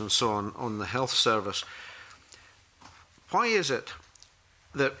pressures and so on the health service. Why is it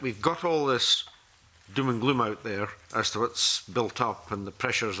that we've got all this doom and gloom out there as to what's built up and the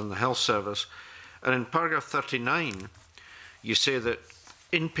pressures on the health service, and in paragraph 39 you say that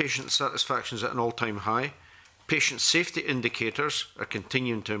inpatient satisfaction is at an all-time high, patient safety indicators are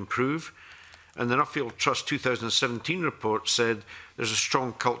continuing to improve, and the Nuffield Trust 2017 report said there's a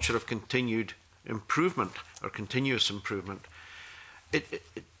strong culture of continued improvement or continuous improvement. It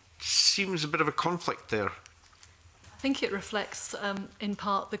seems a bit of a conflict there. I think it reflects, in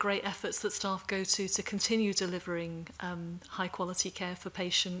part, the great efforts that staff go to continue delivering high-quality care for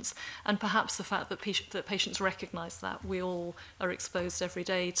patients, and perhaps the fact that patients recognise that. We all are exposed every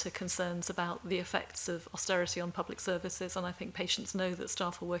day to concerns about the effects of austerity on public services, and I think patients know that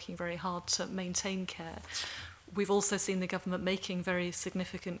staff are working very hard to maintain care. We've also seen the government making very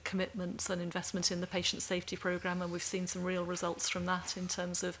significant commitments and investment in the patient safety programme, and we've seen some real results from that in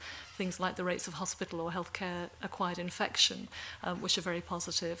terms of things like the rates of hospital or healthcare acquired infection, which are very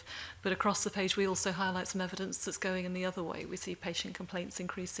positive. But across the page, we also highlight some evidence that's going in the other way. We see patient complaints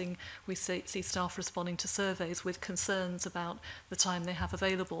increasing. We see staff responding to surveys with concerns about the time they have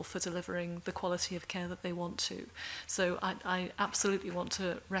available for delivering the quality of care that they want to. So I absolutely want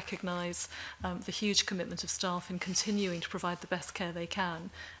to recognise the huge commitment of staff in continuing to provide the best care they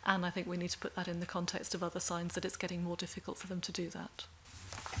can, and I think we need to put that in the context of other signs that it's getting more difficult for them to do that.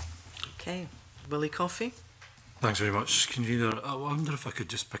 Okay, Willie Coffey. Thanks very much, Convener. I wonder if I could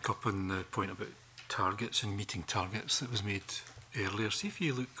just pick up on the point about targets and meeting targets that was made earlier. See, if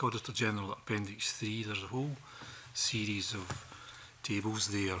you look Auditor General at Appendix 3, there's a whole series of tables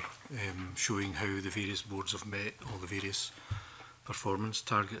there showing how the various boards have met all the various performance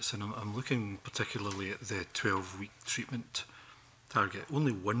targets, and I'm looking particularly at the 12-week treatment target.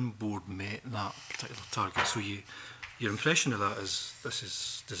 Only one board met that particular target, so your impression of that is this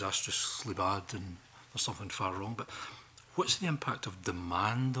is disastrously bad and there's something far wrong. But what's the impact of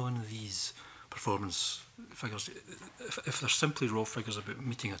demand on these performance figures? If they're simply raw figures about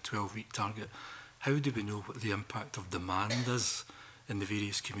meeting a 12-week target, how do we know what the impact of demand is in the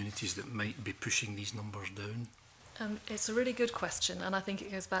various communities that might be pushing these numbers down? It's a really good question, and I think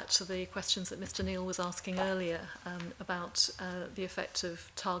it goes back to the questions that Mr. Neal was asking earlier about the effect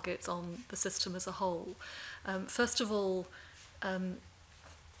of targets on the system as a whole. First of all,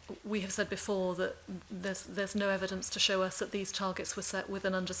 we have said before that there's no evidence to show us that these targets were set with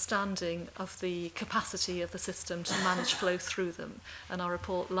an understanding of the capacity of the system to manage flow through them. And our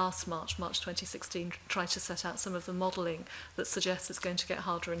report last March 2016, tried to set out some of the modelling that suggests it's going to get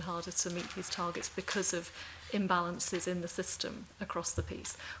harder and harder to meet these targets because of imbalances in the system across the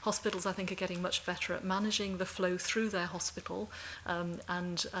piece. Hospitals, I think, are getting much better at managing the flow through their hospital,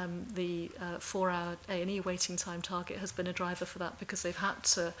 and the 4-hour A&E waiting time target has been a driver for that, because they've had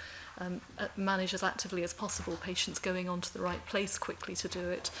to manage as actively as possible patients going on to the right place quickly to do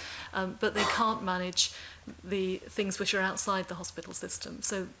it, but they can't manage the things which are outside the hospital system.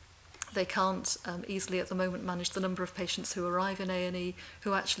 So they can't easily at the moment manage the number of patients who arrive in A&E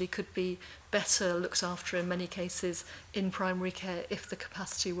who actually could be better looked after in many cases in primary care if the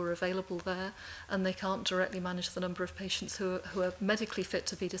capacity were available there, and they can't directly manage the number of patients who are medically fit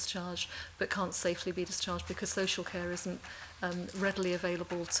to be discharged but can't safely be discharged because social care isn't readily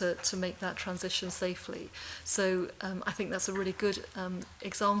available to make that transition safely. So I think that's a really good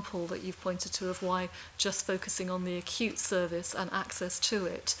example that you've pointed to of why just focusing on the acute service and access to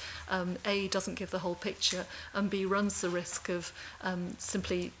it, A, doesn't give the whole picture, and B, runs the risk of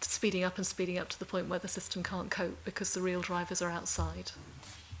simply speeding up to the point where the system can't cope because the real drivers are outside.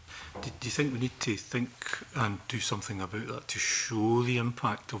 Do you think we need to think and do something about that to show the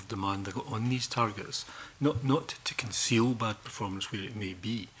impact of demand on these targets? Not to conceal bad performance where it may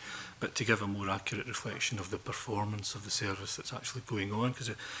be, but to give a more accurate reflection of the performance of the service that's actually going on. Because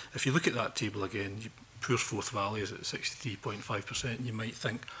if you look at that table again, poor Forth Valley is at 63.5%, you might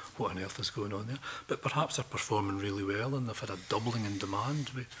think, what on earth is going on there? But perhaps they're performing really well and they've had a doubling in demand.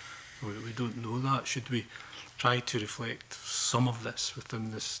 We don't know that. Should we try to reflect some of this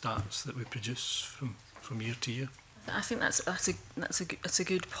within the stats that we produce from year to year? I think that's a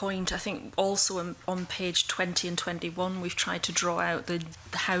good point. I think also on page 20 and 21 we've tried to draw out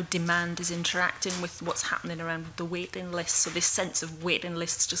how demand is interacting with what's happening around the waiting lists. So this sense of waiting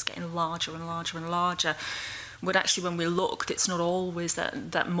lists just getting larger and larger and larger. But actually, when we looked, it's not always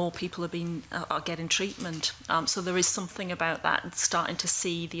that more people are getting treatment. So there is something about that, starting to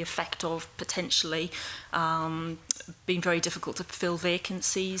see the effect of potentially being very difficult to fill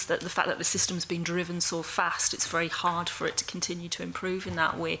vacancies, that the fact that the system's been driven so fast, it's very hard for it to continue to improve in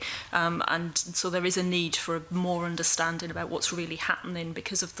that way. And so there is a need for more understanding about what's really happening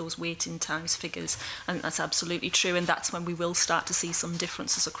because of those waiting times figures. And that's absolutely true. And that's when we will start to see some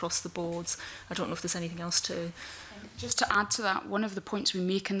differences across the boards. I don't know if there's anything else to... Just to add to that, one of the points we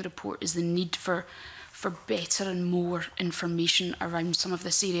make in the report is the need for better and more information around some of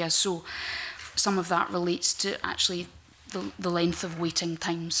this area. So some of that relates to actually the length of waiting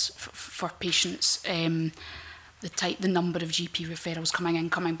times for patients, the number of GP referrals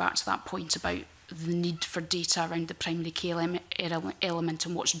coming back to that point about the need for data around the primary care element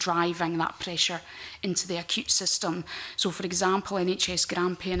and what's driving that pressure into the acute system. So, for example, NHS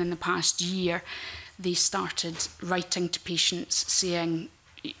Grampian in the past year, they started writing to patients saying,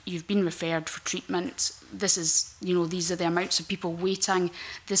 you've been referred for treatment, this is, these are the amounts of people waiting,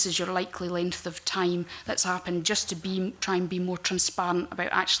 this is your likely length of time that's happened, just to try and be more transparent about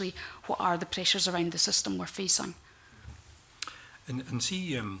actually what are the pressures around the system we're facing. And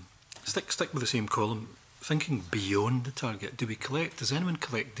see, stick with the same column, thinking beyond the target, does anyone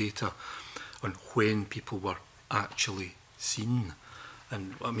collect data on when people were actually seen?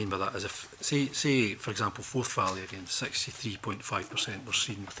 And what I mean by that is if, say for example, Forth Valley again, 63.5% were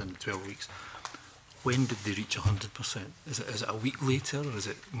seen within 12 weeks. When did they reach 100%? Is it a week later, or is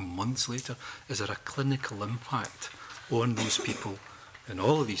it months later? Is there a clinical impact on those people in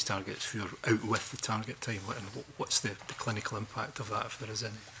all of these targets who are out with the target time? And what's the clinical impact of that, if there is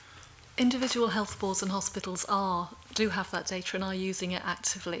any? Individual health boards and hospitals do have that data and are using it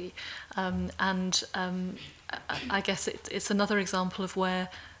actively. I guess it's another example of where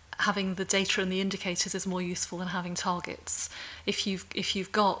having the data and the indicators is more useful than having targets. If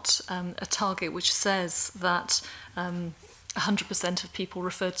you've got a target which says that 100% of people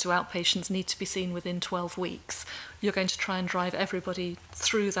referred to outpatients need to be seen within 12 weeks, you're going to try and drive everybody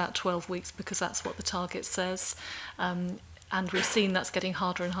through that 12 weeks because that's what the target says. And we've seen that's getting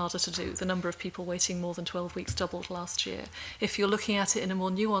harder and harder to do. The number of people waiting more than 12 weeks doubled last year. If you're looking at it in a more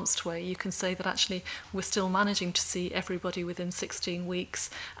nuanced way, you can say that actually we're still managing to see everybody within 16 weeks.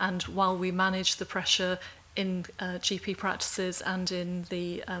 And while we manage the pressure GP practices and in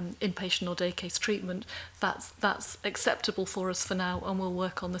the inpatient or day case treatment, that's acceptable for us for now, and we'll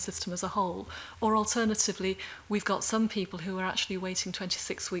work on the system as a whole. Or alternatively, we've got some people who are actually waiting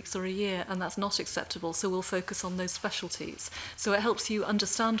 26 weeks or a year, and that's not acceptable, so we'll focus on those specialties. So it helps you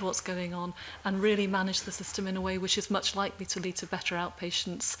understand what's going on and really manage the system in a way which is much likely to lead to better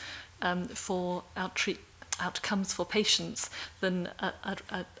outpatients for outcomes for patients than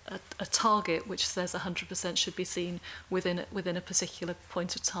a target which says 100% should be seen within a particular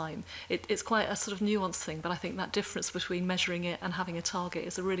point of time. It's quite a sort of nuanced thing, but I think that difference between measuring it and having a target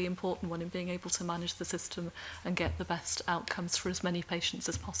is a really important one in being able to manage the system and get the best outcomes for as many patients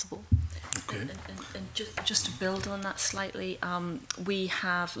as possible. Okay. And just to build on that slightly, we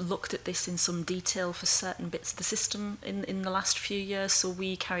have looked at this in some detail for certain bits of the system in the last few years. So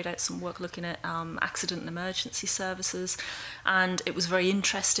we carried out some work looking at accident and emergency services, and it was very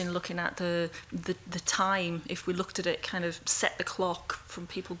interesting looking at the time. If we looked at it, kind of set the clock from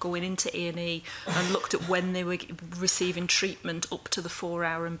people going into A&E and looked at when they were receiving treatment up to the 4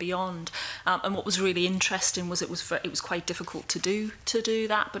 hour and beyond. And what was really interesting was it was quite difficult to do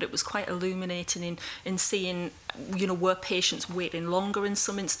that, but it was quite illuminating in seeing, you know, were patients waiting longer in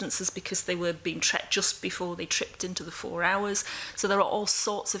some instances because they were being checked just before they tripped into the 4 hours. So there are all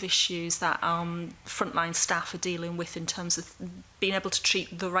sorts of issues that frontline staff are dealing with in terms of being able to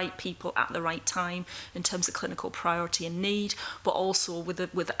treat the right people at the right time in terms of clinical priority and need, but also with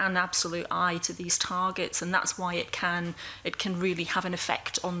an absolute eye to these targets, and that's why it can really have an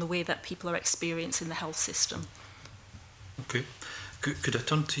effect on the way that people are experiencing the health system. Okay. Could I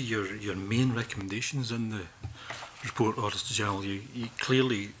turn to your main recommendations in the report, Auditor General? You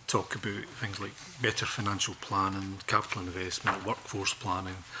clearly talk about things like better financial planning, capital investment, workforce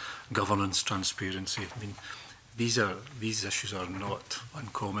planning, governance, transparency. I mean, these issues are not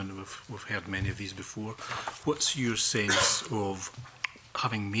uncommon. We've heard many of these before. What's your sense of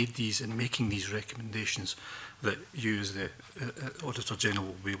having made these and making these recommendations that you as the Auditor General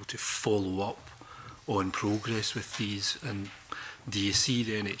will be able to follow up on progress with these? And do you see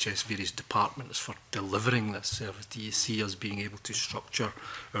the NHS various departments for delivering this service? Do you see us being able to structure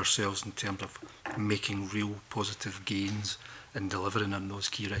ourselves in terms of making real positive gains in delivering on those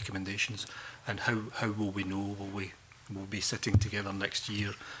key recommendations? And how will we know? Will we be sitting together next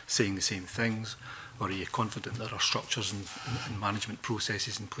year saying the same things? Or are you confident there are structures and management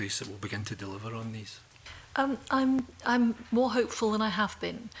processes in place that will begin to deliver on these? I'm more hopeful than I have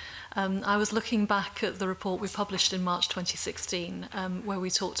been. I was looking back at the report we published in March 2016, where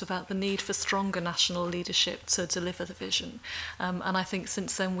we talked about the need for stronger national leadership to deliver the vision. And I think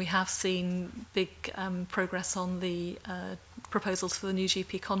since then we have seen big progress on the proposals for the new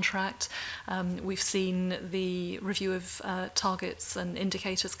GP contract. We've seen the review of targets and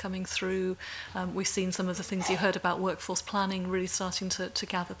indicators coming through. We've seen some of the things you heard about workforce planning really starting to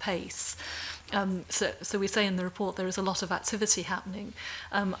gather pace. So we say in the report there is a lot of activity happening.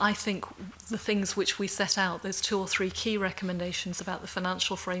 I think the things which we set out, there's 2 or 3 key recommendations about the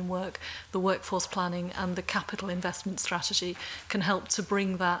financial framework, the workforce planning and the capital investment strategy can help to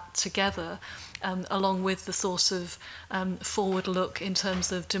bring that together, along with the sort of forward look in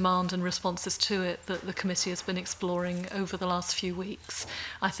terms of demand and responses to it that the committee has been exploring over the last few weeks.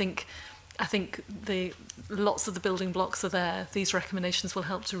 I think lots of the building blocks are there. These recommendations will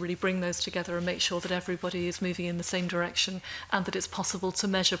help to really bring those together and make sure that everybody is moving in the same direction and that it's possible to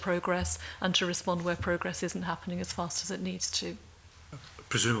measure progress and to respond where progress isn't happening as fast as it needs to.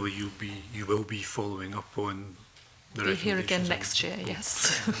 Presumably you will be following up on the recommendations. Be here again next year,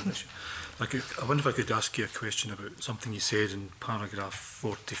 yes. I wonder if I could ask you a question about something you said in paragraph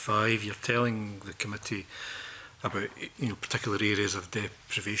 45. You're telling the committee about, you know, particular areas of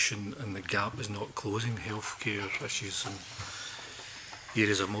deprivation, and the gap is not closing. Healthcare issues and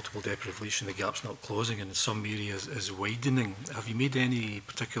areas of multiple deprivation, the gap's not closing, and in some areas is widening. Have you made any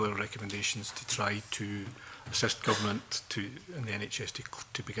particular recommendations to try to assist government and the NHS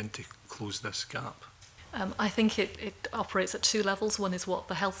to begin to close this gap? I think it operates at 2 levels. One is what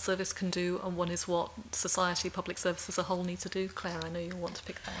the health service can do, and one is what society, public service as a whole need to do. Claire, I know you'll want to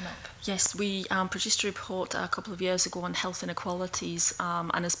pick that one up. Yes, we produced a report a couple of years ago on health inequalities,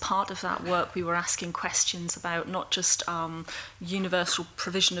 and as part of that work we were asking questions about not just universal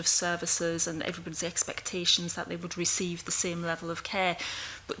provision of services and everybody's expectations that they would receive the same level of care,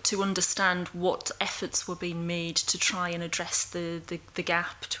 but to understand what efforts were being made to try and address the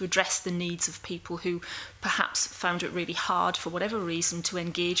gap, to address the needs of people who perhaps found it really hard for whatever reason to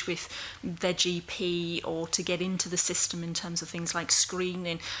engage with their GP or to get into the system in terms of things like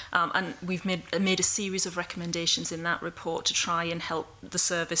screening. And we've made a series of recommendations in that report to try and help the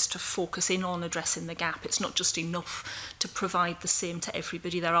service to focus in on addressing the gap. It's not just enough to provide the same to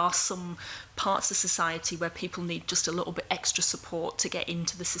everybody. There are some parts of society where people need just a little bit extra support to get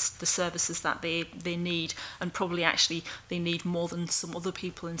into the services that they need, and probably actually they need more than some other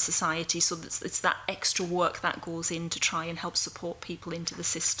people in society. So it's that extra work that goes in to try and help support people into the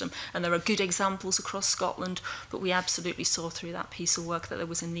system. And there are good examples across Scotland, but we absolutely saw through that piece of work that there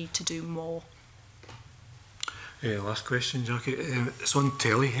was a need to do more. Last question, Jackie. It's on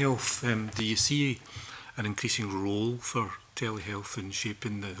telehealth. Do you see an increasing role for telehealth in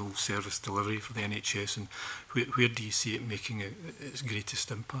shaping the whole service delivery for the NHS, and where do you see it making its greatest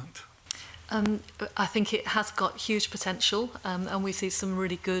impact? I think it has got huge potential, and we see some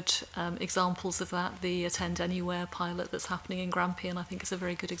really good examples of that. The Attend Anywhere pilot that's happening in Grampian, I think, is a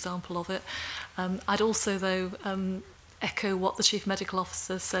very good example of it. I'd also, though, echo what the Chief Medical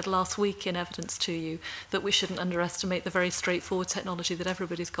Officer said last week in evidence to you, that we shouldn't underestimate the very straightforward technology that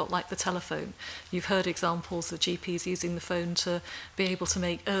everybody's got, like the telephone. You've heard examples of GPs using the phone to be able to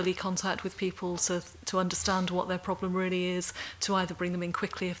make early contact with people, to understand what their problem really is, to either bring them in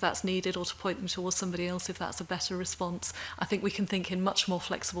quickly if that's needed or to point them towards somebody else if that's a better response. I think we can think in much more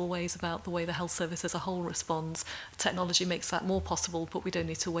flexible ways about the way the health service as a whole responds. Technology makes that more possible, but we don't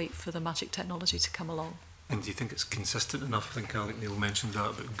need to wait for the magic technology to come along. And do you think it's consistent enough? I think Alec Neil mentioned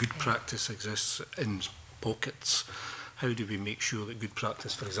that, but good practice exists in pockets. How do we make sure that good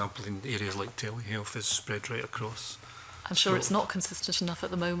practice, for example, in areas like telehealth, is spread right across? I'm sure it's not consistent enough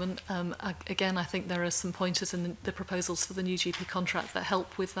at the moment. Again, I think there are some pointers in the proposals for the new GP contract that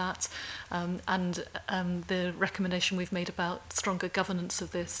help with that. And the recommendation we've made about stronger governance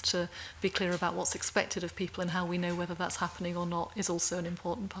of this, to be clear about what's expected of people and how we know whether that's happening or not, is also an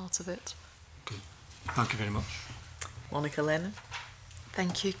important part of it. Okay. Thank you very much. Monica Lennon.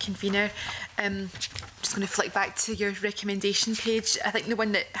 Thank you, Convener. Just going to flick back to your recommendation page. I think the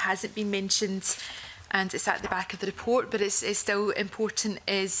one that hasn't been mentioned, and it's at the back of the report, but it's still important,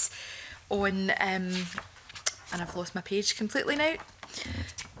 is on, and I've lost my page completely now,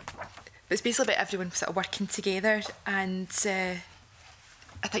 but it's basically about everyone sort of working together, and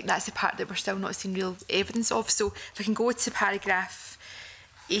I think that's the part that we're still not seeing real evidence of. So if I can go to paragraph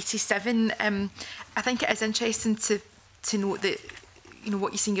 87, I think it is interesting to note that, you know,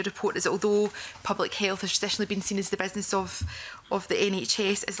 what you see in your report is that although public health has traditionally been seen as the business of the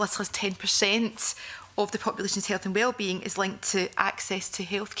NHS, as little as 10% of the population's health and well-being is linked to access to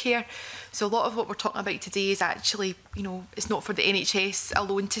healthcare. So a lot of what we're talking about today is actually, you know, it's not for the NHS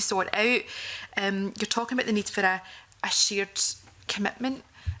alone to sort out. You're talking about the need for a shared commitment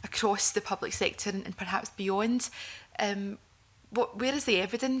across the public sector and perhaps beyond. Where is the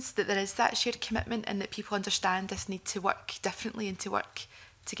evidence that there is that shared commitment and that people understand this need to work differently and to work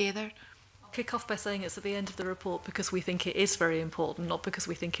together? I'll kick off by saying it's at the end of the report because we think it is very important, not because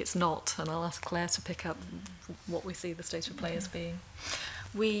we think it's not. And I'll ask Claire to pick up what we see the state of play as being.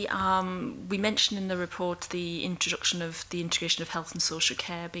 We mentioned in the report the introduction of the integration of health and social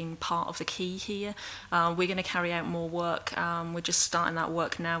care being part of the key here. We're going to carry out more work. We're just starting that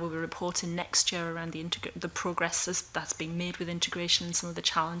work now. We'll be reporting next year around the progress that's been made with integration and some of the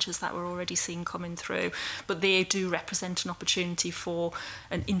challenges that we're already seeing coming through. But they do represent an opportunity for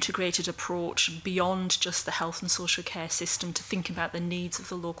an integrated approach beyond just the health and social care system to think about the needs of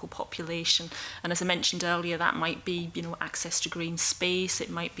the local population. And as I mentioned earlier, that might be, you know, access to green space. It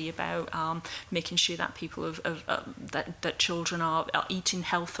might be about making sure that people that children are eating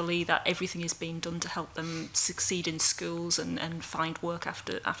healthily, that everything is being done to help them succeed in schools and find work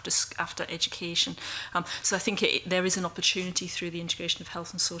after education. So I think there is an opportunity through the integration of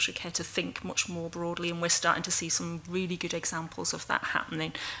health and social care to think much more broadly, and we're starting to see some really good examples of that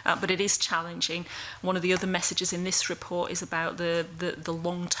happening. But it is challenging. One of the other messages in this report is about the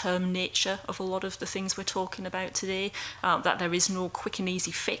long-term nature of a lot of the things we're talking about today, that there is no quick and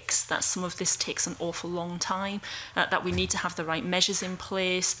easy fix, that some of this takes an awful long time, that we need to have the right measures in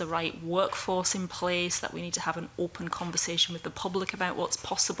place, the right workforce in place, that we need to have an open conversation with the public about what's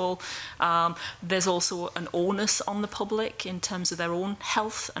possible. There's also an onus on the public in terms of their own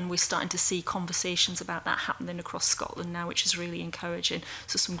health, and we're starting to see conversations about that happening across Scotland now, which is really encouraging.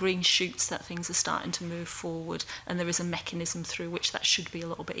 So some green shoots that things are starting to move forward, and there is a mechanism through which that should be a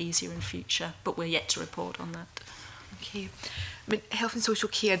little bit easier in future, but we're yet to report on that. Okay. I mean, health and social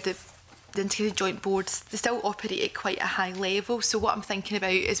care, the integrated joint boards, they still operate at quite a high level. So what I'm thinking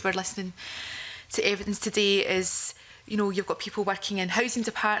about as we're listening to evidence today is you know, you've got people working in housing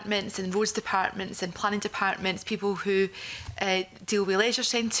departments and roads departments and planning departments, people who deal with leisure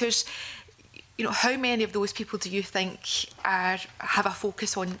centres. You know, how many of those people do you think have a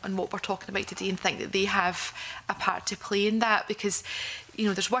focus on what we're talking about today and think that they have a part to play in that? Because, you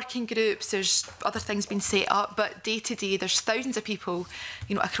know, there's working groups, there's other things being set up, but day to day there's thousands of people,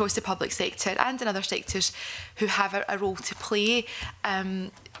 you know, across the public sector and in other sectors who have a role to play.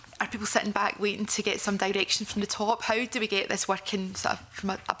 Are people sitting back waiting to get some direction from the top? How do we get this working sort of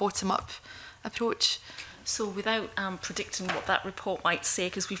from a bottom-up approach? So without predicting what that report might say,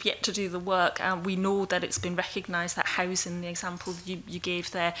 because we've yet to do the work, we know that it's been recognised that housing, the example you gave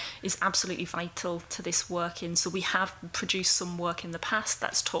there, is absolutely vital to this work in. So we have produced some work in the past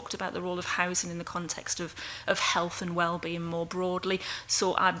that's talked about the role of housing in the context of health and well-being more broadly.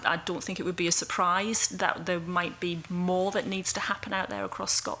 So I don't think it would be a surprise that there might be more that needs to happen out there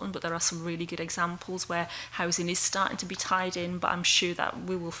across Scotland, but there are some really good examples where housing is starting to be tied in, but I'm sure that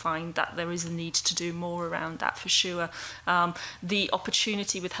we will find that there is a need to do more around that for sure. The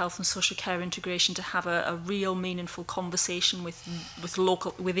opportunity with health and social care integration to have a real meaningful conversation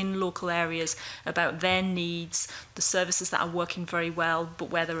within local areas about their needs, the services that are working very well,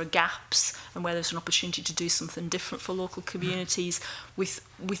 but where there are gaps and where there's an opportunity to do something different for local communities. With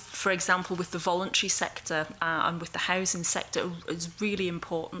for example, with the voluntary sector and with the housing sector, it's really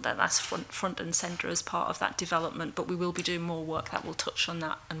important that that's front and centre as part of that development. But we will be doing more work that will touch on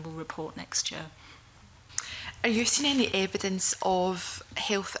that and we'll report next year. Are you seeing any evidence of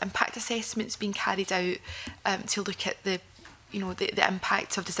health impact assessments being carried out to look at the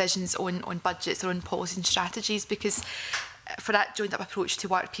impact of decisions on budgets or on policy and strategies? Because for that joined up approach to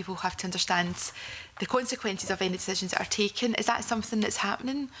work, people have to understand the consequences of any decisions that are taken. Is that something that's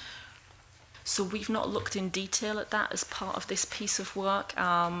happening? So we've not looked in detail at that as part of this piece of work.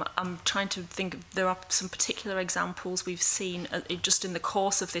 I'm trying to think, there are some particular examples we've seen just in the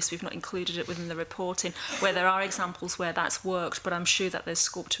course of this, we've not included it within the reporting, where there are examples where that's worked, but I'm sure that there's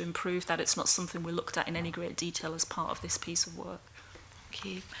scope to improve that. It's not something we looked at in any great detail as part of this piece of work.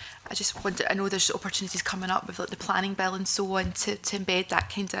 Okay, I just wonder, I know there's opportunities coming up with like the planning bill and so on to embed that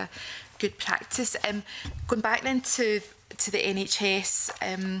kind of good practice. Going back then to the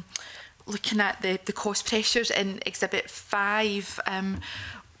NHS, looking at the cost pressures in Exhibit 5,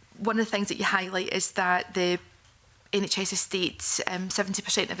 one of the things that you highlight is that the NHS estate,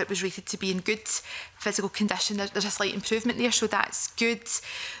 70% of it was rated to be in good physical condition. There's a slight improvement there, so that's good.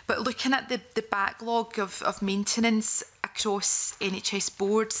 But looking at the backlog of maintenance across NHS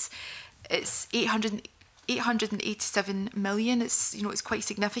boards, it's 887 million. It's, you know, it's quite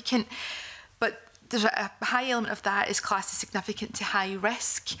significant. But there's a high element of that is classed as significant to high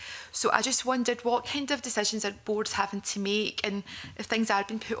risk. So I just wondered what kind of decisions are boards having to make, and if things are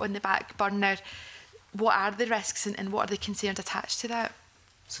being put on the back burner, what are the risks and what are the concerns attached to that?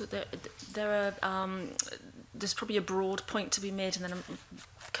 So there are there's probably a broad point to be made, and then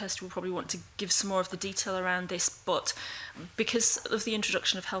Kirsty will probably want to give some more of the detail around this, but because of the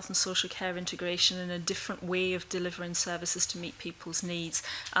introduction of health and social care integration and a different way of delivering services to meet people's needs,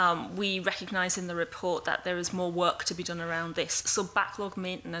 we recognise in the report that there is more work to be done around this. So backlog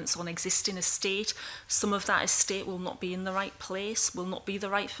maintenance on existing estate, some of that estate will not be in the right place, will not be the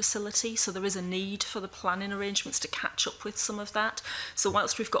right facility, so there is a need for the planning arrangements to catch up with some of that. So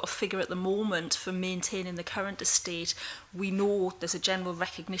whilst we've got a figure at the moment for maintaining the current estate, we know there's a general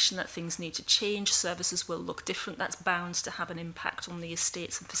recognition that things need to change, services will look different, that's bound to have an impact on the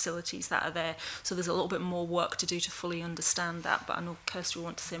estates and facilities that are there. So there's a little bit more work to do to fully understand that, but I know Kirsty will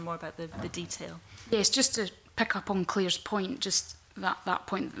want to say more about the detail. Yes, just to pick up on Claire's point, just that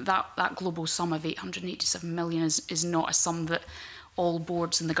point, that global sum of 887 million is not a sum that all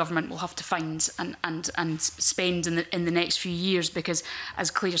boards in the government will have to find and spend in the next few years, because,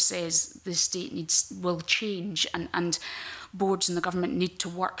 as Claire says, the state will change, and boards in the government need to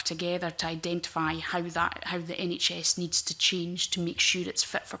work together to identify how the NHS needs to change to make sure it's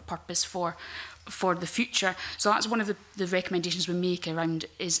fit for purpose for the future. So that's one of the recommendations we make around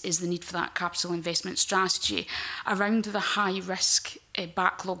is the need for that capital investment strategy. Around the high risk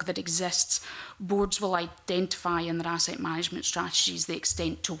backlog that exists, boards will identify in their asset management strategies the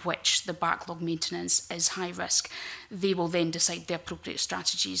extent to which the backlog maintenance is high risk. They will then decide the appropriate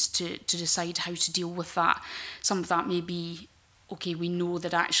strategies to decide how to deal with that. Some of that may be, okay, we know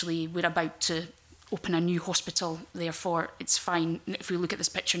that actually we're about to open a new hospital, therefore it's fine. If we look at this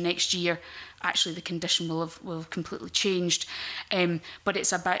picture next year, actually the condition will have completely changed. But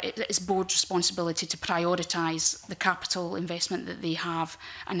it's board's responsibility to prioritise the capital investment that they have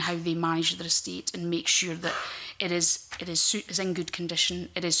and how they manage their estate, and make sure that it is in good condition,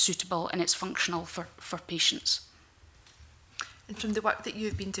 it is suitable, and it's functional for patients. And from the work that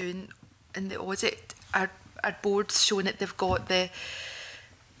you've been doing in the audit, are boards showing that they've got the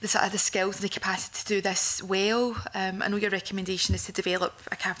sort of the skills and the capacity to do this well? I know your recommendation is to develop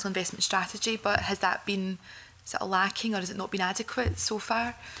a capital investment strategy, but has that been sort of lacking, or has it not been adequate so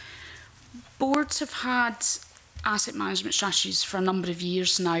far? Boards have had asset management strategies for a number of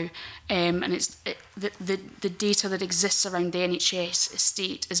years now, and the data that exists around the NHS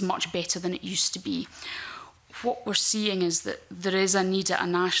estate is much better than it used to be. What we're seeing is that there is a need at a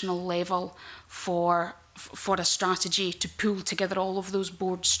national level for a strategy to pull together all of those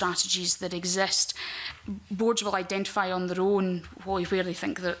board strategies that exist. Boards will identify on their own where they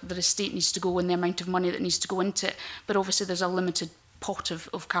think their estate needs to go and the amount of money that needs to go into it, but obviously there's a limited pot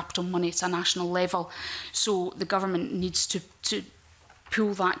of capital money at a national level. So the government needs to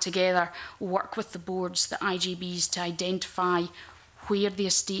pull that together, work with the boards, the IGBs, to identify where the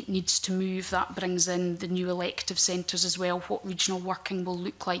estate needs to move. That brings in the new elective centres as well, what regional working will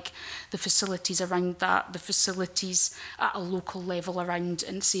look like, the facilities around that, the facilities at a local level around,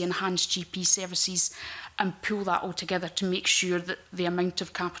 and say, enhanced GP services, and pull that all together to make sure that the amount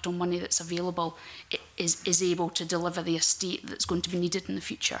of capital money that's available is able to deliver the estate that's going to be needed in the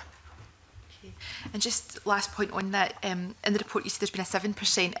future. And just last point on that, in the report you said there's been a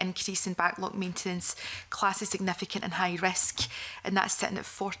 7% increase in backlog maintenance classes significant and high risk, and that's sitting at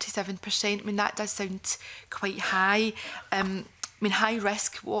 47%. I mean, that does sound quite high. I mean, high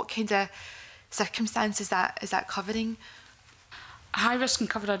risk, what kind of circumstances is that covering? High risk can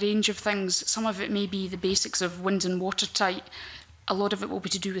cover a range of things. Some of it may be the basics of wind and watertight. A lot of it will be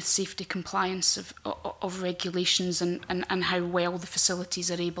to do with safety compliance of regulations and how well the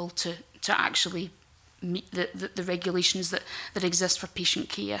facilities are able to actually meet the regulations that exist for patient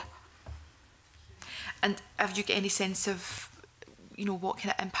care. And have you got any sense of, you know, what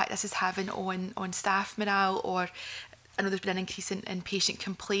kind of impact this is having on staff morale? Or I know there's been an increase in patient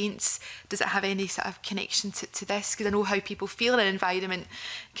complaints. Does it have any sort of connection to this? Because I know how people feel in an environment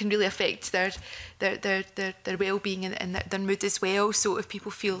can really affect their well-being and their mood as well. So if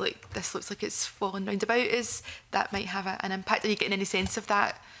people feel like this looks like it's falling round about us, that might have an impact. Are you getting any sense of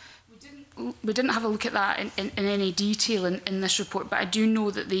that? We didn't have a look at that in any detail in this report, but I do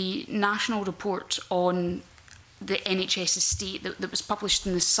know that the national report on the NHS estate that was published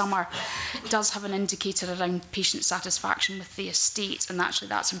in the summer does have an indicator around patient satisfaction with the estate, and actually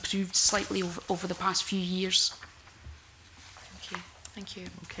that's improved slightly over the past few years. Thank you.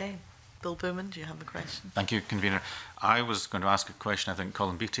 Okay. Bill Bowman, do you have a question? Thank you, Convener. I was going to ask a question I think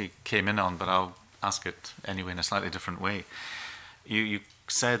Colin Beattie came in on, but I'll ask it anyway in a slightly different way. You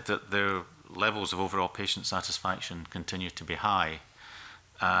said that the levels of overall patient satisfaction continue to be high,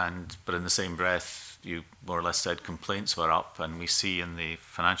 but in the same breath you more or less said complaints were up, and we see in the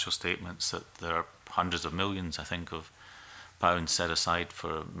financial statements that there are hundreds of millions, I think, of pounds set aside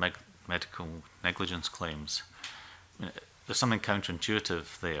for medical negligence claims. I mean, there's something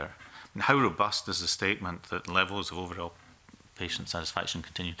counterintuitive there. I mean, how robust is the statement that levels of overall patient satisfaction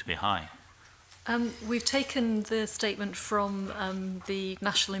continue to be high? We've taken the statement from the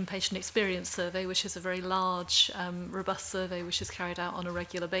National Inpatient Experience Survey, which is a very large, robust survey which is carried out on a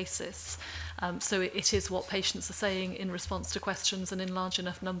regular basis. So it is what patients are saying in response to questions and in large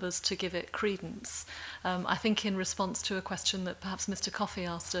enough numbers to give it credence. I think in response to a question that perhaps Mr. Coffey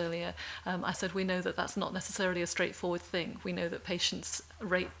asked earlier, I said we know that that's not necessarily a straightforward thing. We know that patients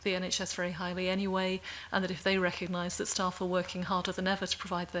rate the NHS very highly anyway, and that if they recognise that staff are working harder than ever to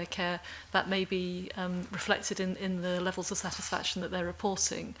provide their care, that may be reflected in the levels of satisfaction that they're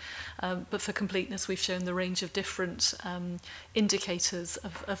reporting. But for completeness, we've shown the range of different indicators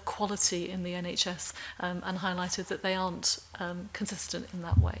of quality in the NHS and highlighted that they aren't consistent in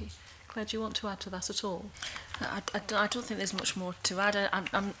that way. Claire, do you want to add to that at all? I don't think there's much more to add.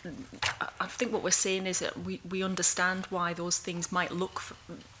 I think what we're saying is that we understand why those things might look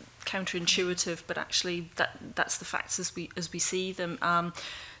counterintuitive, but actually that's the facts as we see them.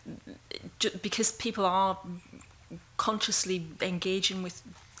 Because people are consciously engaging with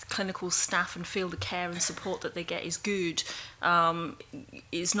clinical staff and feel the care and support that they get is good,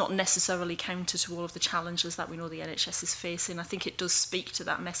 is not necessarily counter to all of the challenges that we know the NHS is facing. I think it does speak to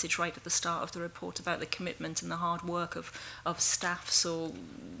that message right at the start of the report about the commitment and the hard work of staff. So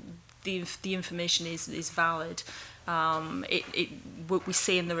the information is valid. We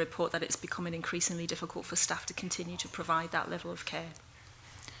say in the report that it's becoming increasingly difficult for staff to continue to provide that level of care.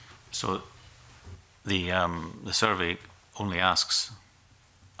 So the survey only asks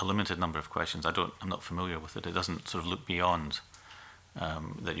a limited number of questions. I'm not familiar with it. It doesn't sort of look beyond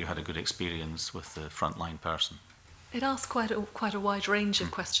that you had a good experience with the frontline person. It asks quite a wide range of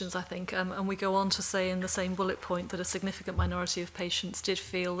questions, I think, and we go on to say in the same bullet point that a significant minority of patients did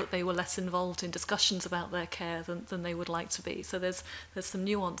feel that they were less involved in discussions about their care than they would like to be. So there's some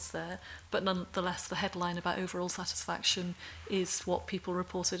nuance there, but nonetheless the headline about overall satisfaction is what people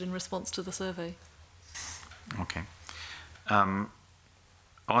reported in response to the survey. Okay. On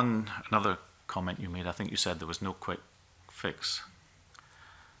another comment you made, I think you said there was no quick fix.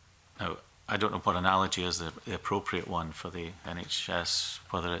 Now, I don't know what analogy is the appropriate one for the NHS,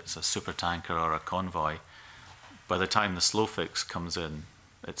 whether it's a super tanker or a convoy. By the time the slow fix comes in,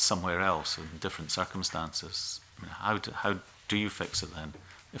 it's somewhere else in different circumstances. I mean, how do you fix it then,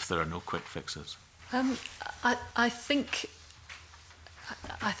 if there are no quick fixes? I think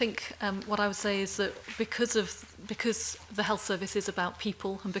what I would say is that because the health service is about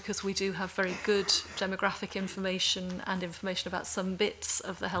people, and because we do have very good demographic information and information about some bits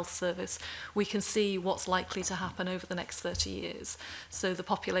of the health service, we can see what's likely to happen over the next 30 years. So the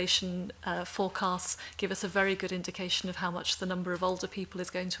population forecasts give us a very good indication of how much the number of older people is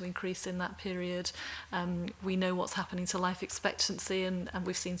going to increase in that period. We know what's happening to life expectancy, and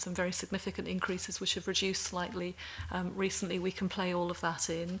we've seen some very significant increases which have reduced slightly recently. We can play all of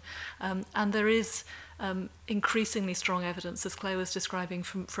that in, and there is increasingly strong evidence, as Claire was describing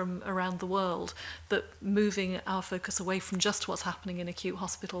from around the world, that moving our focus away from just what's happening in acute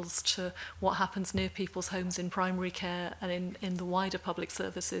hospitals to what happens near people's homes in primary care and in the wider public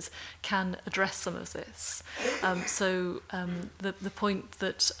services can address some of this. The point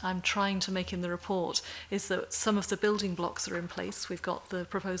that I'm trying to make in the report is that some of the building blocks are in place. We've got the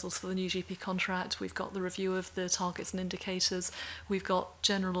proposals for the new GP contract, we've got the review of the targets and indicators, we've got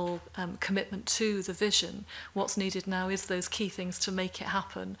general commitment to the vision. What's needed now is those key things to make it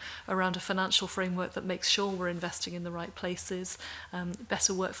happen around a financial framework that makes sure we're investing in the right places,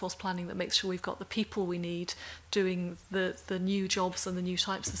 better workforce planning that makes sure we've got the people we need doing the new jobs and the new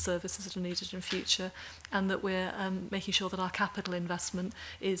types of services that are needed in future, and that we're making sure that our capital investment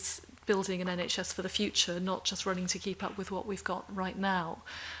is building an NHS for the future, not just running to keep up with what we've got right now.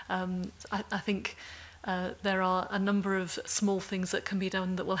 I think there are a number of small things that can be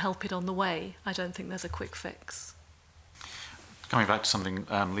done that will help it on the way. I don't think there's a quick fix. Coming back to something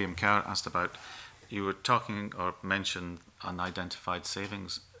Liam Kerr asked about, you were talking or mentioned unidentified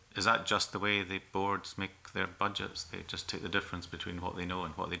savings. Is that just the way the boards make their budgets? They just take the difference between what they know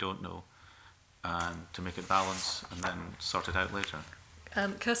and what they don't know, and to make it balance and then sort it out later?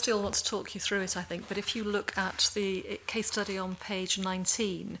 Kirsty will want to talk you through it, I think, but if you look at the case study on page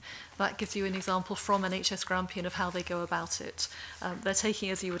 19, that gives you an example from NHS Grampian of how they go about it. They're taking,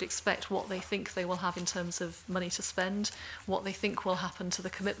 as you would expect, what they think they will have in terms of money to spend, what they think will happen to the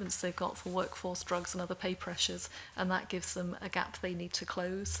commitments they've got for workforce, drugs and other pay pressures, and that gives them a gap they need to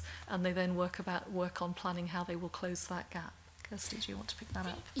close, and they then work on planning how they will close that gap. Kirsty, do you want to pick that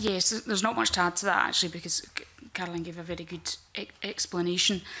up? Yes, there's not much to add to that actually, because Caroline gave a very good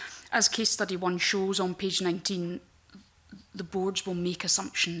explanation. As case study 1 shows on page 19, the boards will make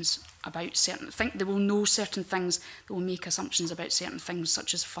assumptions about certain things. They will know certain things. They will make assumptions about certain things,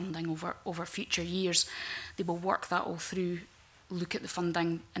 such as funding over future years. They will work that all through, look at the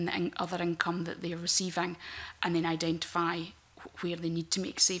funding and the other income that they are receiving, and then identify where they need to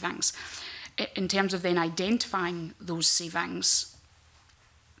make savings. In terms of then identifying those savings,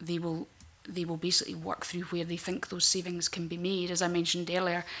 they will basically work through where they think those savings can be made. As I mentioned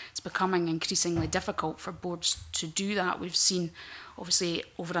earlier, it's becoming increasingly difficult for boards to do that. We've seen, obviously,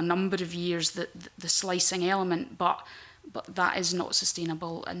 over a number of years the slicing element, but that is not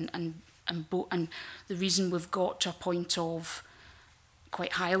sustainable. And the reason we've got to a point of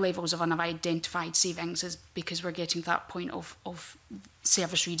quite high levels of unidentified savings is because we're getting to that point of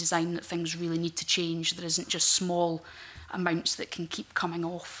service redesign, that things really need to change. There isn't just small amounts that can keep coming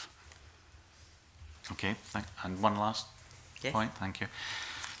off. Okay, and one last point, thank you.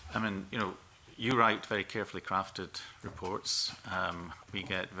 I mean, you write very carefully crafted reports. We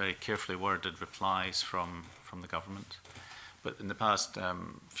get very carefully worded replies from the government. But in the past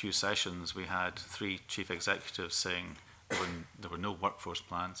few sessions, we had 3 chief executives saying there were no workforce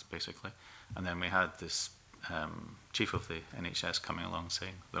plans, basically. And then we had this chief of the NHS coming along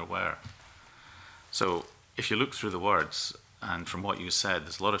saying there were. So if you look through the words, and from what you said,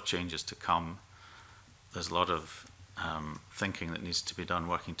 there's a lot of changes to come. There's a lot of thinking that needs to be done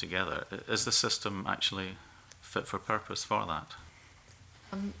working together. Is the system actually fit for purpose for that?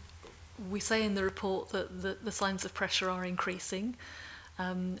 We say in the report that the signs of pressure are increasing.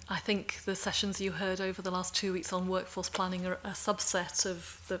 I think the sessions you heard over the last 2 weeks on workforce planning are a subset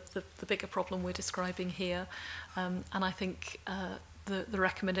of the bigger problem we're describing here. And I think the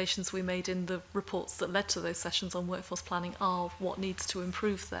recommendations we made in the reports that led to those sessions on workforce planning are what needs to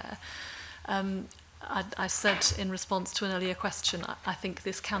improve there. I said in response to an earlier question, I think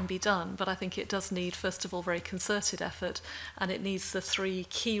this can be done, but I think it does need, first of all, very concerted effort, and it needs the 3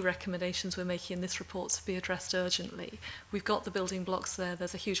 key recommendations we're making in this report to be addressed urgently. We've got the building blocks there.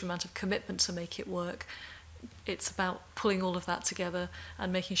 There's a huge amount of commitment to make it work. It's about pulling all of that together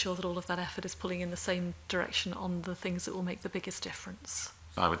and making sure that all of that effort is pulling in the same direction on the things that will make the biggest difference.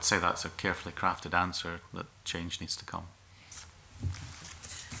 I would say that's a carefully crafted answer, that change needs to come.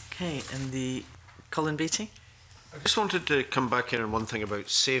 Okay, and the Colin Beattie? I just wanted to come back in on one thing about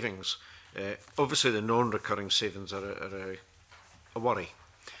savings. Obviously, the non-recurring savings are a worry.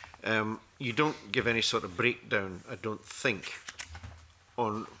 You don't give any sort of breakdown, I don't think,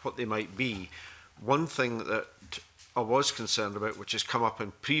 on what they might be. One thing that I was concerned about, which has come up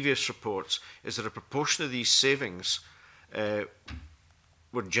in previous reports, is that a proportion of these savings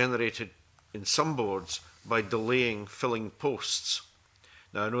were generated in some boards by delaying filling posts.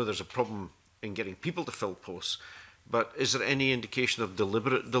 Now, I know there's a problem in getting people to fill posts, but is there any indication of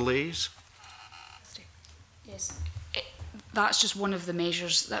deliberate delays? Yes. That's just one of the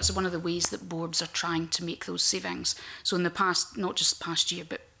measures, that's one of the ways that boards are trying to make those savings. So in the past, not just past year,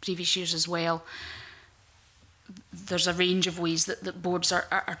 but previous years as well, there's a range of ways that boards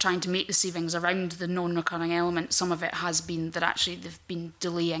are trying to make the savings around the non-recurring element. Some of it has been that actually they've been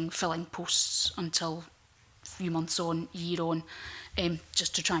delaying filling posts until a few months on, year on,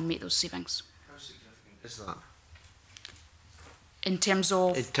 just to try and make those savings. How significant is that? In terms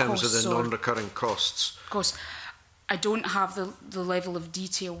of the non-recurring costs? Of course. I don't have the level of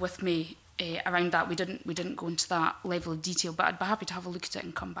detail with me around that. We didn't go into that level of detail, but I'd be happy to have a look at it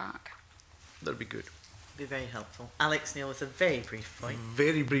and come back. That'd be good. Be very helpful. Alex Neil with a very brief point.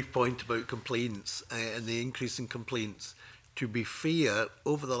 Very brief point about complaints and the increase in complaints. To be fair,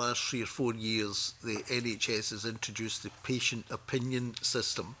 over the last 3 or 4 years, the NHS has introduced the patient opinion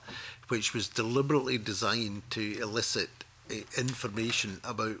system, which was deliberately designed to elicit information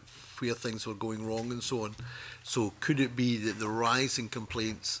about where things were going wrong and so on. So could it be that the rise in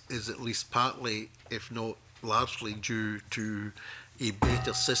complaints is at least partly, if not largely, due to a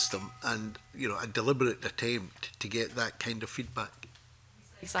better system and, you know, a deliberate attempt to get that kind of feedback?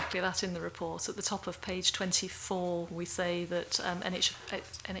 Exactly that in the report. At the top of page 24, we say that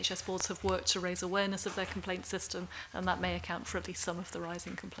NHS boards have worked to raise awareness of their complaint system, and that may account for at least some of the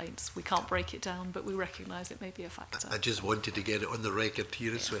rising complaints. We can't break it down, but we recognise it may be a factor. I just wanted to get it on the record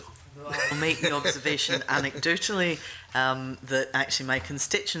here as well. I'll make the observation anecdotally that actually my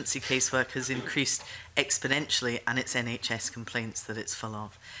constituency casework has increased exponentially, and it's NHS complaints that it's full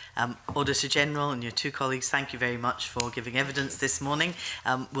of. Auditor General and your 2 colleagues, thank you very much for giving evidence this morning.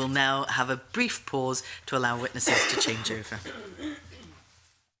 We'll now have a brief pause to allow witnesses to change over.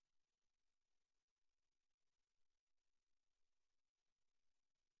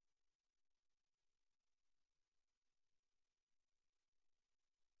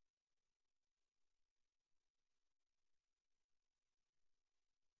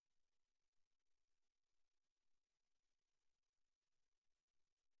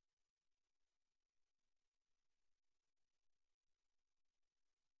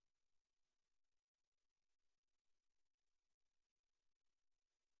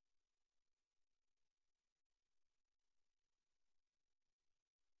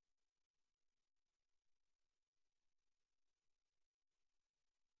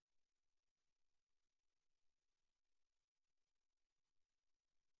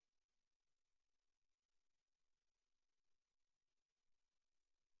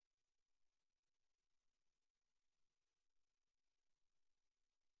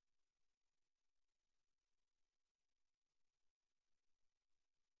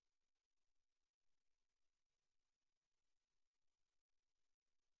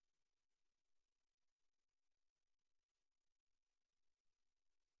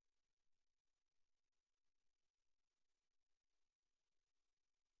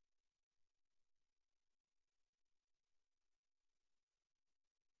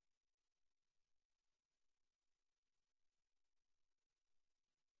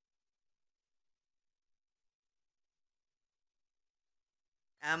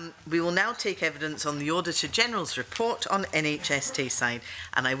 We will now take evidence on the Auditor General's report on NHS Tayside,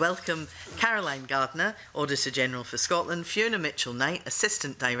 and I welcome Caroline Gardner, Auditor General for Scotland, Fiona Mitchell-Knight,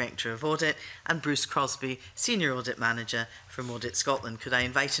 Assistant Director of Audit, and Bruce Crosby, Senior Audit Manager from Audit Scotland. Could I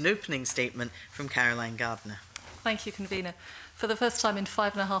invite an opening statement from Caroline Gardner? Thank you, Convener. For the first time in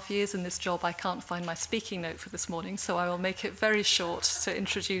 5.5 years in this job, I can't find my speaking note for this morning, so I will make it very short to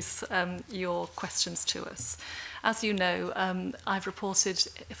introduce your questions to us. As you know, I've reported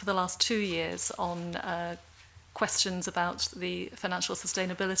for the last 2 years on questions about the financial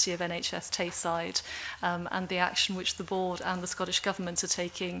sustainability of NHS Tayside and the action which the board and the Scottish Government are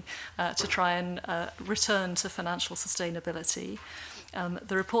taking to try and return to financial sustainability.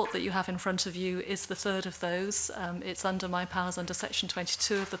 The report that you have in front of you is the third of those. It's under my powers under Section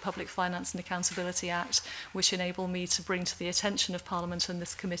 22 of the Public Finance and Accountability Act, which enable me to bring to the attention of Parliament and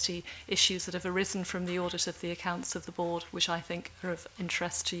this committee issues that have arisen from the audit of the accounts of the board, which I think are of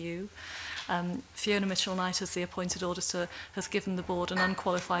interest to you. Fiona Mitchell-Knight, as the appointed auditor, has given the board an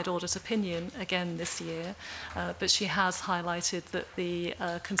unqualified audit opinion again this year, but she has highlighted that the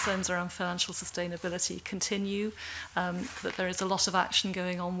concerns around financial sustainability continue, that there is a lot of action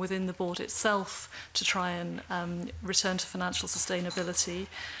going on within the board itself to try and return to financial sustainability.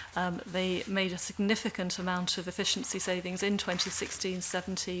 They made a significant amount of efficiency savings in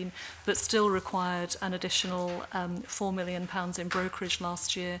 2016-17, but still required an additional £4 million in brokerage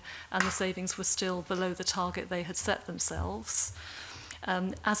last year, and the savings were still below the target they had set themselves.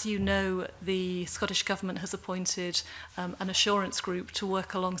 As you know, the Scottish Government has appointed an assurance group to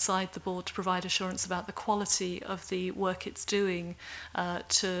work alongside the board to provide assurance about the quality of the work it's doing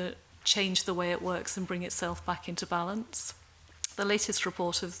to change the way it works and bring itself back into balance. The latest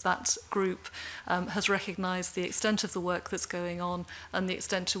report of that group has recognised the extent of the work that's going on and the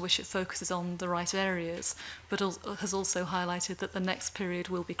extent to which it focuses on the right areas, but has also highlighted that the next period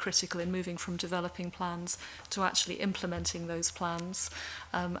will be critical in moving from developing plans to actually implementing those plans.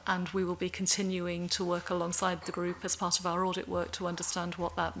 And we will be continuing to work alongside the group as part of our audit work to understand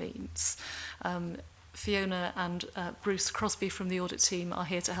what that means. Fiona and Bruce Crosby from the audit team are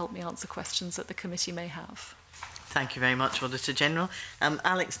here to help me answer questions that the committee may have. Thank you very much, Auditor General.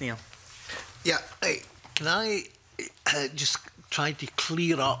 Alex Neil. Yeah, can I just try to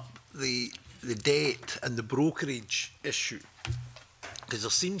clear up the debt and the brokerage issue? Because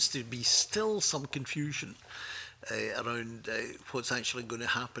there seems to be still some confusion around what's actually going to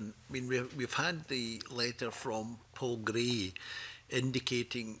happen. I mean, we've had the letter from Paul Gray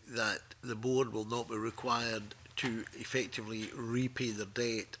indicating that the board will not be required to effectively repay their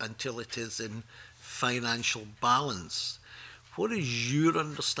debt until it is in financial balance. What is your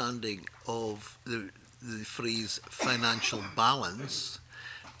understanding of the phrase financial balance?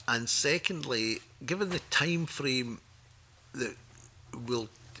 And secondly, given the time frame that will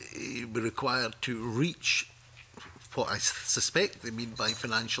be required to reach what I suspect they mean by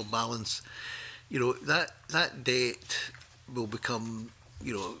financial balance, you know, that debt will become,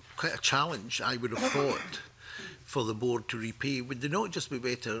 you know, quite a challenge, I would have thought, for the board to repay. Would it not just be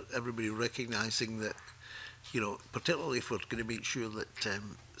better everybody recognising that, you know, particularly if we're going to make sure that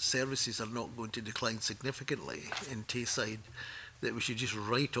services are not going to decline significantly in Tayside, that we should just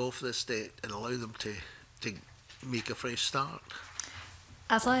write off this debt and allow them to make a fresh start?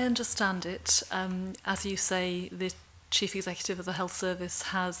 As I understand it, as you say, the Chief Executive of the Health Service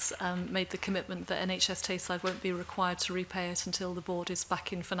has made the commitment that NHS Tayside won't be required to repay it until the board is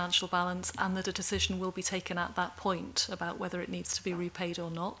back in financial balance, and that a decision will be taken at that point about whether it needs to be repaid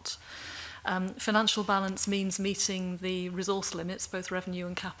or not. Financial balance means meeting the resource limits, both revenue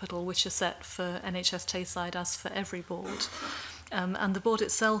and capital, which are set for NHS Tayside as for every board. And the board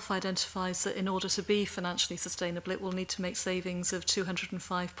itself identifies that in order to be financially sustainable, it will need to make savings of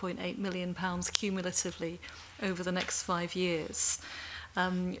 £205.8 million cumulatively over the next 5 years.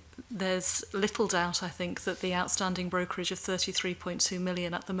 There's little doubt, I think, that the outstanding brokerage of 33.2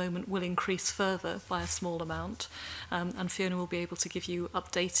 million at the moment will increase further by a small amount, and Fiona will be able to give you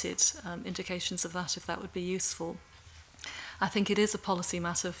updated indications of that if that would be useful. I think it is a policy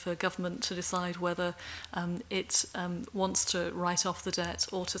matter for government to decide whether it wants to write off the debt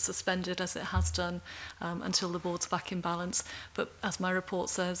or to suspend it as it has done until the board's back in balance. But as my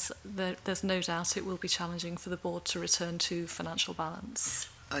report says, there's no doubt it will be challenging for the board to return to financial balance.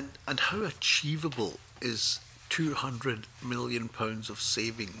 And how achievable is £200 million of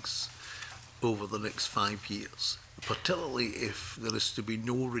savings over the next 5 years, particularly if there is to be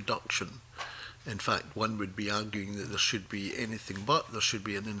no reduction? In fact, one would be arguing that there should be anything but. There should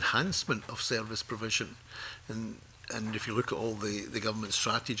be an enhancement of service provision. And if you look at all the government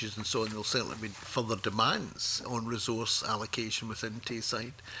strategies and so on, there'll certainly be further demands on resource allocation within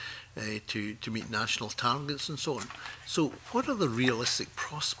Tayside to meet national targets and so on. So what are the realistic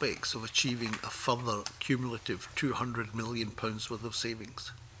prospects of achieving a further cumulative £200 million worth of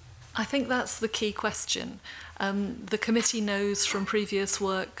savings? I think that's the key question. The committee knows from previous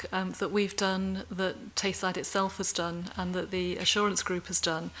work that we've done, that Tayside itself has done, and that the assurance group has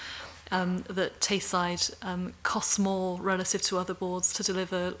done, that Tayside costs more relative to other boards to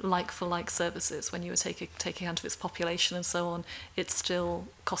deliver like-for-like services. When you were taking account of its population and so on, it's still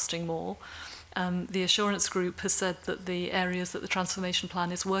costing more. The assurance group has said that the areas that the transformation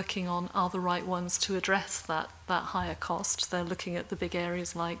plan is working on are the right ones to address that higher cost. They're looking at the big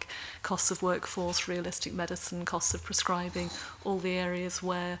areas like costs of workforce, realistic medicine, costs of prescribing, all the areas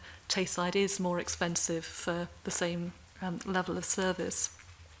where Tayside is more expensive for the same level of service.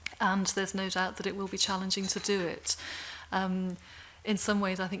 And there's no doubt that it will be challenging to do it. In some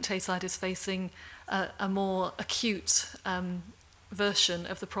ways, I think Tayside is facing a more acute version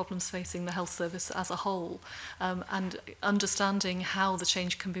of the problems facing the health service as a whole, and understanding how the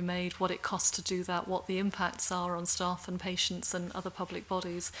change can be made, what it costs to do that, what the impacts are on staff and patients and other public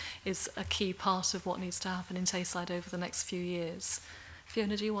bodies is a key part of what needs to happen in Tayside over the next few years.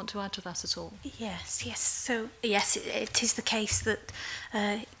 Fiona, do you want to add to that at all? Yes. So, yes, it is the case that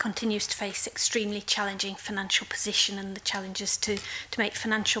it continues to face extremely challenging financial position, and the challenges to make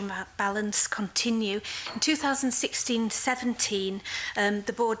financial balance continue. In 2016-17,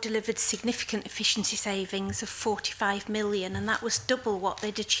 the board delivered significant efficiency savings of 45 million, and that was double what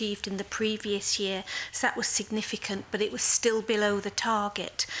they'd achieved in the previous year. So that was significant, but it was still below the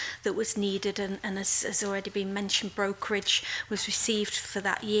target that was needed, and as has already been mentioned, brokerage was received for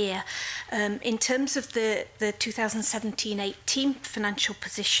that year. In terms of the 2017-18 financial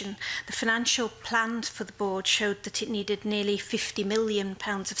position, the financial plan for the board showed that it needed nearly £50 million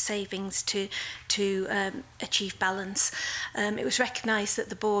of savings to achieve balance. It was recognised that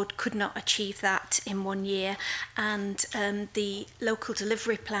the board could not achieve that in 1 year, and the local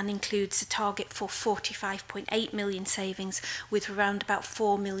delivery plan includes a target for 45.8 million savings, with around about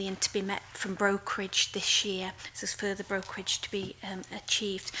 4 million to be met from brokerage this year. So there's further brokerage to be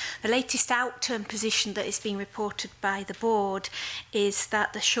achieved. The latest outturn position that is being reported by the board is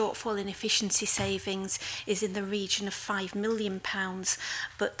that the shortfall in efficiency savings is in the region of £5 million,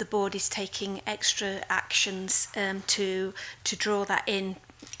 but the board is taking extra actions to draw that in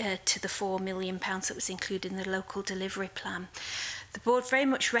to the £4 million that was included in the local delivery plan. The board very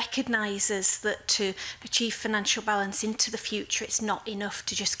much recognises that to achieve financial balance into the future, it's not enough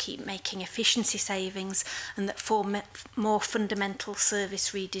to just keep making efficiency savings, and that for more fundamental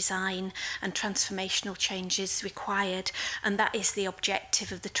service redesign and transformational change is required. And that is the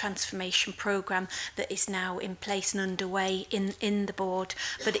objective of the transformation programme that is now in place and underway in the board.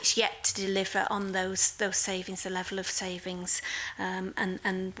 But it's yet to deliver on those savings, the level of savings,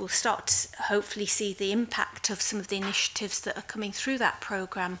 and we'll start to hopefully see the impact of some of the initiatives that are coming through that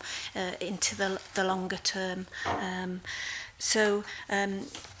programme into the longer term.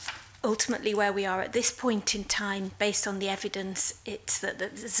 Ultimately, where we are at this point in time, based on the evidence, it's that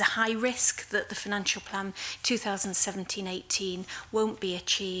there's a high risk that the financial plan 2017-18 won't be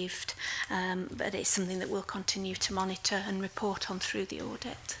achieved, but it's something that we'll continue to monitor and report on through the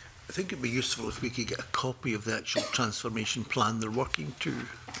audit. I think it'd be useful if we could get a copy of the actual transformation plan they're working to,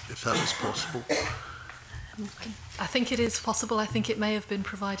 if that is possible. I think it is possible. I think it may have been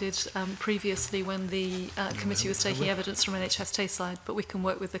provided previously when the committee was taking evidence from NHS Tayside, but we can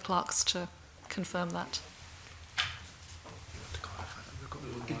work with the clerks to confirm that.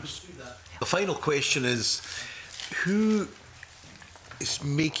 The final question is, who is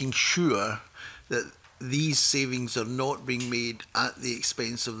making sure that these savings are not being made at the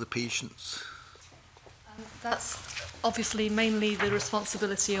expense of the patients? That's obviously mainly the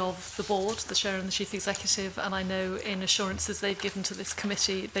responsibility of the board, the chair and the chief executive, and I know in assurances they've given to this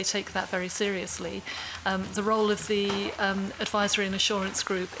committee, they take that very seriously. The role of the advisory and assurance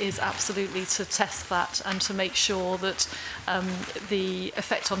group is absolutely to test that and to make sure that the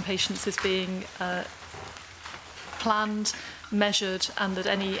effect on patients is being planned, measured, and that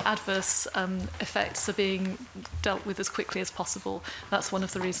any adverse effects are being dealt with as quickly as possible. That's one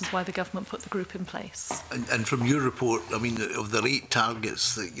of the reasons why the government put the group in place. And from your report, I mean, of the 8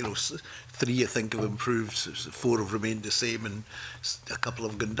 targets, that, you know, 3 I think have improved, 4 have remained the same, and a couple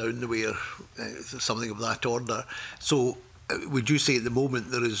have gone down the way, or something of that order. So would you say at the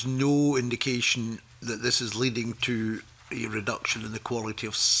moment there is no indication that this is leading to a reduction in the quality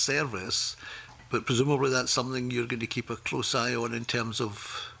of service? But presumably that's something you're going to keep a close eye on in terms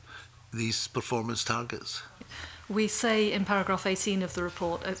of these performance targets. We say in paragraph 18 of the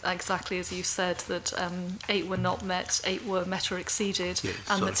report, exactly as you said, that 8 were not met, 8 were met or exceeded,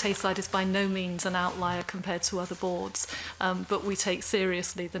 and that Tayside is by no means an outlier compared to other boards. But we take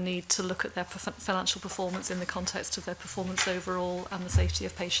seriously the need to look at their financial performance in the context of their performance overall and the safety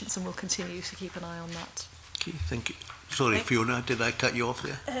of patients, and we'll continue to keep an eye on that. Okay, thank you. Sorry, Fiona, did I cut you off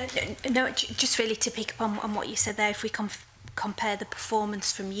there? No, just really to pick up on what you said there, if we compare the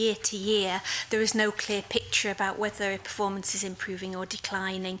performance from year to year, there is no clear picture about whether performance is improving or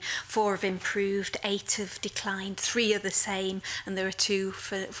declining. 4 have improved, 8 have declined, 3 are the same, and there are 2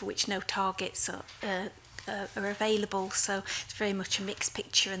 for which no targets are available. So it's very much a mixed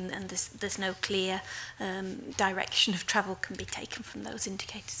picture, and there's no clear direction of travel can be taken from those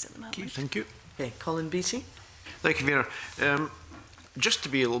indicators at the moment. Okay, thank you. Okay, Colin Beattie. Thank you, Fiona. Just to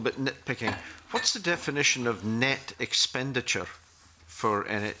be a little bit nitpicking, what's the definition of net expenditure for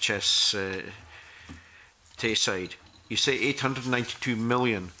NHS Tayside? You say 892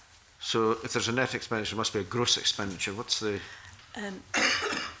 million. So if there's a net expenditure, there must be a gross expenditure. What's the...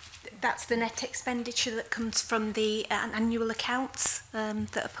 That's the net expenditure that comes from the annual accounts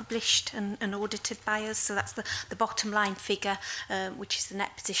that are published and audited by us. So that's the bottom line figure, which is the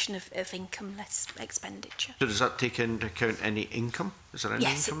net position of income less expenditure. So does that take into account any income? Is there any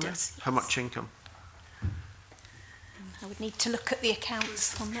Yes, income it there? does. How much income? I would need to look at the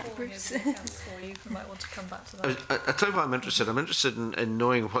accounts on that, Bruce. You might want to come back to that. I tell you what I'm interested. I'm interested in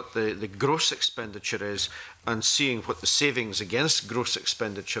knowing what the gross expenditure is and seeing what the savings against gross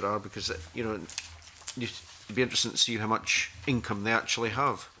expenditure are, because you know you'd be interested to see how much income they actually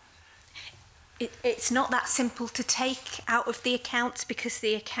have. It's not that simple to take out of the accounts, because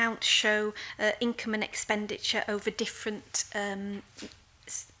the accounts show income and expenditure over different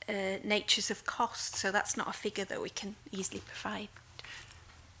natures of cost, so that's not a figure that we can easily provide.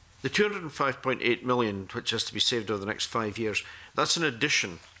 The 205.8 million, which has to be saved over the next 5 years, that's in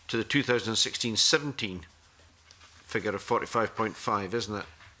addition to the 2016-17 figure of 45.5, isn't it?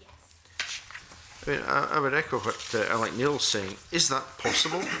 Yes. I mean, I would echo what Alec Neil's saying. Is that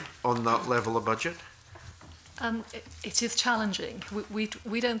possible on that level of budget? It is challenging. We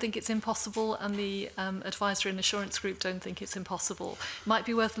don't think it's impossible, and the Advisory and Assurance Group don't think it's impossible. It might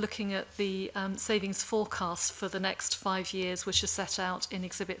be worth looking at the savings forecast for the next 5 years, which is set out in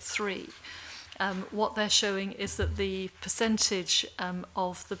Exhibit 3. What they're showing is that the percentage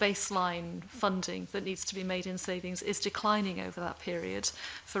of the baseline funding that needs to be made in savings is declining over that period.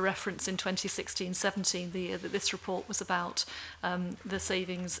 For reference, in 2016-17, the year that this report was about, the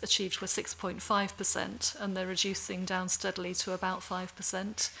savings achieved were 6.5%, and they're reducing down steadily to about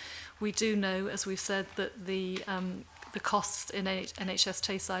 5%. We do know, as we've said, that the costs in NHS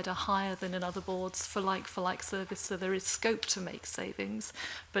Tayside are higher than in other boards for like service, so there is scope to make savings,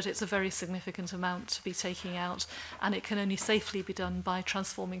 but it's a very significant amount to be taking out, and it can only safely be done by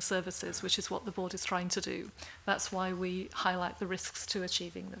transforming services, which is what the board is trying to do. That's why we highlight the risks to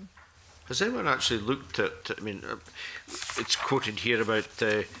achieving them. Has anyone actually looked at, I mean, it's quoted here about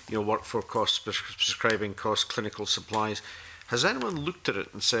workforce costs, prescribing costs, clinical supplies. Has anyone looked at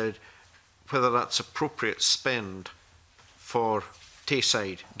it and said whether that's appropriate spend for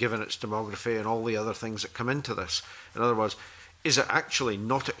Tayside, given its demography and all the other things that come into this? In other words, is it actually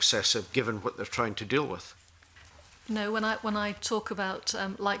not excessive given what they're trying to deal with? No, when I talk about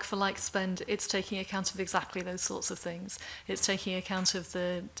like-for-like spend, it's taking account of exactly those sorts of things. It's taking account of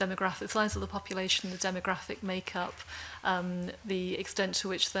the demographic size of the population, the demographic makeup, the extent to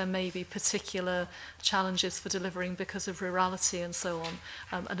which there may be particular challenges for delivering because of rurality and so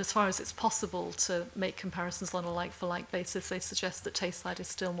on. And as far as it's possible to make comparisons on a like-for-like basis, they suggest that Tayside is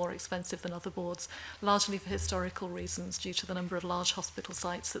still more expensive than other boards, largely for historical reasons due to the number of large hospital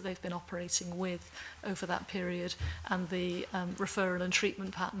sites that they've been operating with over that period, and the referral and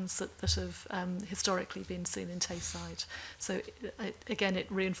treatment patterns that have historically been seen in Tayside. So again, it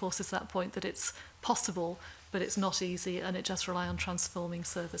reinforces that point that it's possible, but it's not easy, and it does rely on transforming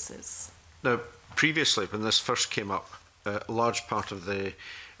services. Now, previously, when this first came up, a large part of the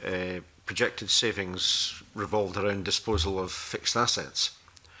projected savings revolved around disposal of fixed assets.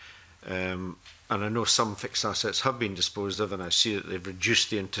 And I know some fixed assets have been disposed of, and I see that they've reduced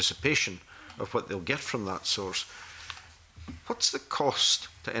the anticipation of what they'll get from that source. What's the cost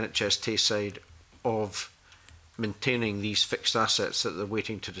to NHS Tayside of maintaining these fixed assets that they're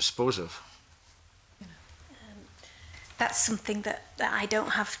waiting to dispose of? That's something that I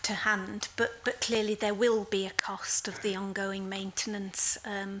don't have to hand, but clearly there will be a cost of the ongoing maintenance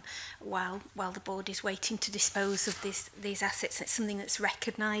while the board is waiting to dispose of these assets. It's something that's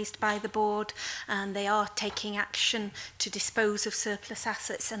recognised by the board, and they are taking action to dispose of surplus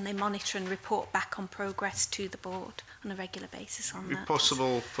assets, and they monitor and report back on progress to the board on a regular basis on that. Would it be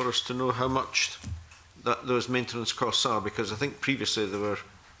possible for us to know how much those maintenance costs are? Because I think previously they were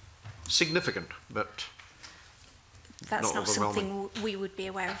significant, but that's not something we would be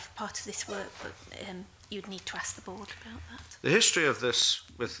aware of part of this work, but you'd need to ask the board about that. The history of this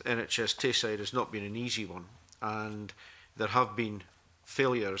with NHS Tayside has not been an easy one, and there have been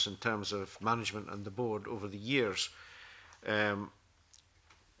failures in terms of management and the board over the years. Are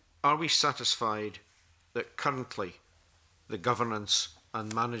we satisfied that currently the governance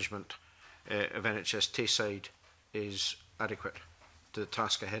and management of NHS Tayside is adequate to the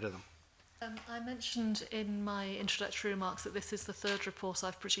task ahead of them? I mentioned in my introductory remarks that this is the third report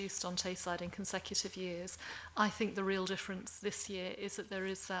I've produced on Tayside in consecutive years. I think the real difference this year is that there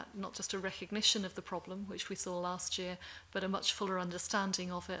is that not just a recognition of the problem, which we saw last year, but a much fuller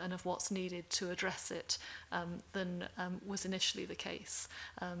understanding of it and of what's needed to address it than was initially the case.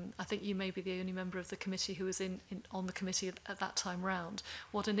 I think you may be the only member of the committee who was on the committee at that time round.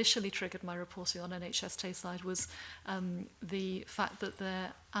 What initially triggered my reporting on NHS Tayside was the fact that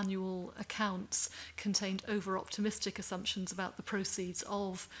their annual accounts contained over-optimistic assumptions about the proceeds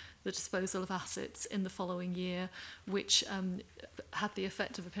of the disposal of assets in the following year, which had the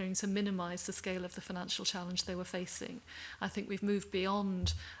effect of appearing to minimise the scale of the financial challenge they were facing. I think we've moved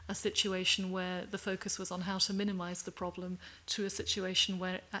beyond a situation where the focus was on how to minimise the problem to a situation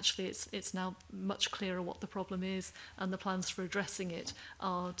where actually it's now much clearer what the problem is, and the plans for addressing it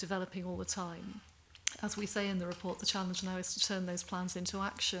are developing all the time. As we say in the report, the challenge now is to turn those plans into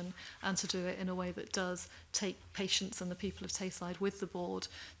action and to do it in a way that does take patients and the people of Tayside with the board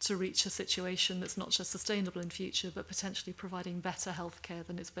to reach a situation that's not just sustainable in future, but potentially providing better healthcare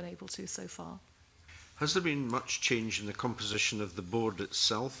than it's been able to so far. Has there been much change in the composition of the board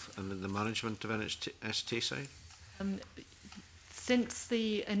itself and in the management of NHS Tayside? Since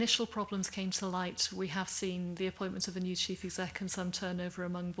the initial problems came to light, we have seen the appointment of a new chief exec and some turnover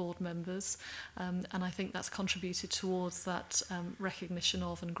among board members, and I think that's contributed towards that recognition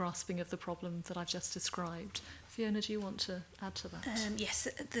of and grasping of the problem that I've just described. Fiona, do you want to add to that? Yes,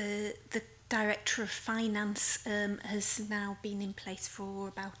 the Director of Finance has now been in place for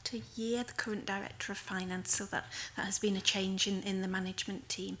about a year, the current Director of Finance, so that has been a change in the management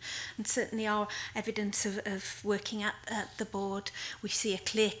team. And certainly our evidence of working at the board, we see a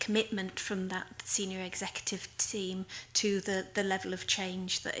clear commitment from that senior executive team to the level of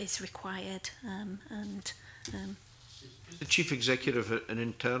change that is required. Is the Chief Executive an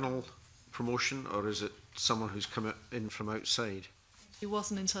internal promotion, or is it someone who's come in from outside? It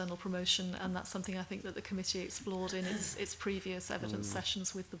was an internal promotion, and that's something I think that the committee explored in its previous evidence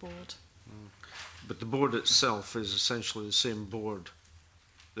sessions with the board. But the board itself is essentially the same board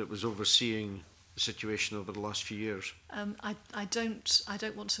that was overseeing the situation over the last few years. I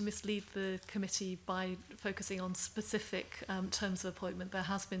don't want to mislead the committee by focusing on specific terms of appointment. There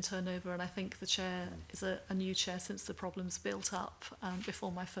has been turnover, and I think the chair is a new chair since the problems built up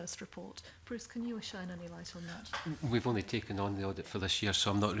before my first report. Bruce, can you shine any light on that? We've only taken on the audit for this year,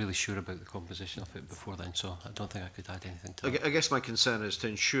 so I'm not really sure about the composition of it before then, so I don't think I could add anything to it. I guess my concern is to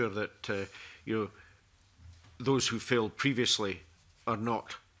ensure that those who failed previously are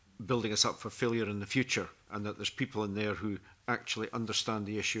not building us up for failure in the future, and that there's people in there who actually understand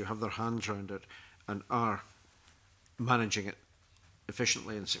the issue, have their hands around it, and are managing it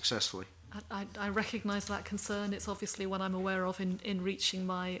efficiently and successfully. I recognise that concern. It's obviously one I'm aware of in reaching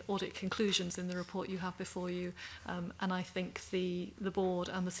my audit conclusions in the report you have before you, and I think the board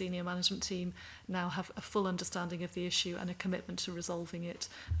and the senior management team now have a full understanding of the issue and a commitment to resolving it.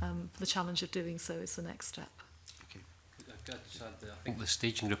 The challenge of doing so is the next step. I think the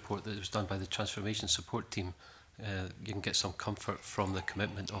staging report that was done by the transformation support team, you can get some comfort from the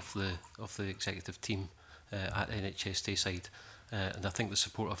commitment of the executive team at NHS Tayside, and I think the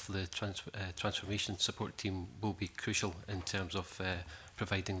support of the transformation support team will be crucial in terms of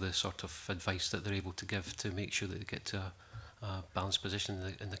providing the sort of advice that they're able to give to make sure that they get to a balanced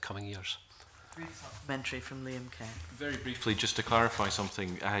position in the coming years. Supplementary from Liam Kerr. Very briefly, just to clarify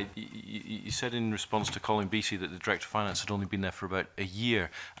something, you said in response to Colin Beattie that the Director of Finance had only been there for about a year.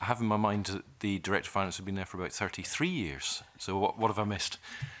 I have in my mind that the Director of Finance had been there for about 33 years. So what have I missed?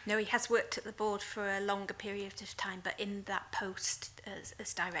 No, he has worked at the board for a longer period of time, but in that post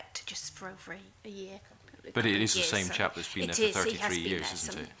as Director just for over a year. But it is the same chap that's been there for 33 years,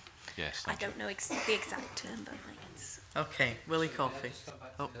 isn't it? Yes. I don't know the exact term, but it's... Okay, Willie Coffey.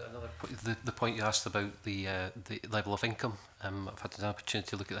 Oh. The point you asked about the level of income, I've had an opportunity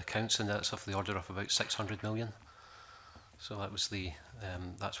to look at the accounts, and that's of the order of about 600 million. So that was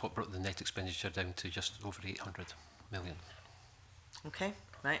that's what brought the net expenditure down to just over 800 million. Okay,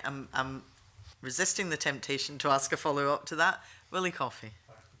 right. I'm resisting the temptation to ask a follow-up to that. Willie Coffey.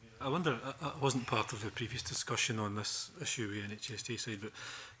 I wonder, I wasn't part of the previous discussion on this issue with NHS Tayside, but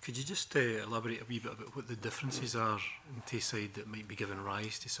could you just elaborate a wee bit about what the differences are in Tayside that might be giving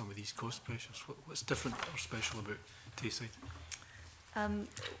rise to some of these cost pressures? What's different or special about Tayside?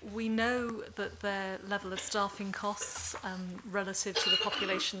 We know that their level of staffing costs relative to the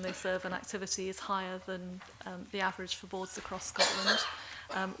population they serve and activity is higher than the average for boards across Scotland.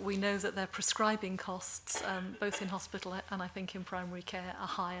 We know that their prescribing costs, both in hospital and I think in primary care, are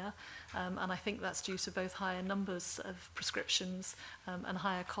higher. And I think that's due to both higher numbers of prescriptions and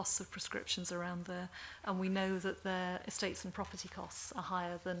higher costs of prescriptions around there. And we know that their estates and property costs are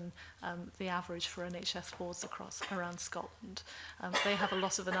higher than the average for NHS boards around Scotland. They have a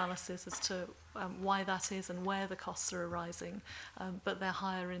lot of analysis as to why that is and where the costs are arising, but they're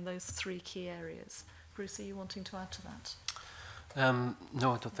higher in those three key areas. Bruce, are you wanting to add to that?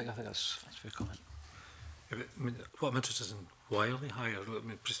 No, I don't think. I think that's a fair comment. Yeah, but, I mean, what I'm interested in, why are they higher? I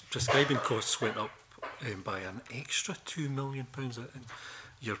mean, prescribing costs went up by an extra £2 million. In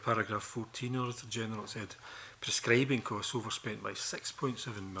your paragraph 14, Auditor General said prescribing costs overspent by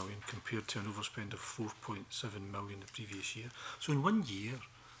 6.7 million compared to an overspend of 4.7 million the previous year. So in 1 year,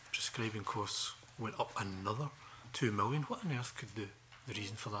 prescribing costs went up another 2 million. What on earth could the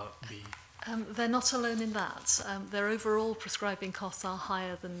reason for that be? They're not alone in that. Their overall prescribing costs are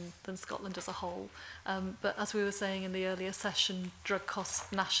higher than Scotland as a whole. But as we were saying in the earlier session, drug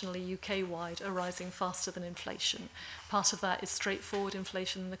costs nationally, UK-wide, are rising faster than inflation. Part of that is straightforward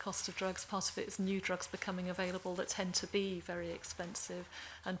inflation in the cost of drugs. Part of it is new drugs becoming available that tend to be very expensive.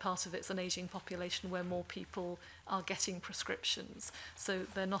 And part of it's an ageing population where more people are getting prescriptions. So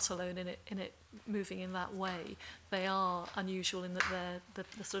they're not alone in it moving in that way. They are unusual in that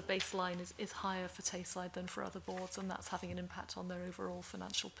the sort of baseline is higher for Tayside than for other boards, and that's having an impact on their overall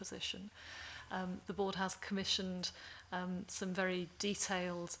financial position. The board has commissioned some very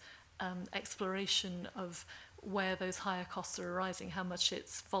detailed exploration of where those higher costs are arising, how much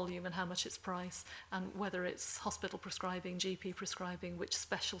it's volume and how much it's price, and whether it's hospital prescribing, GP prescribing, which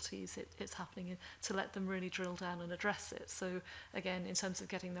specialties it's happening in, to let them really drill down and address it. So again, in terms of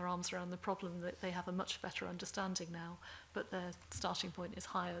getting their arms around the problem, that they have a much better understanding now, but their starting point is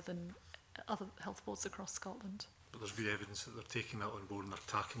higher than other health boards across Scotland. But there's good evidence that they're taking that on board and they're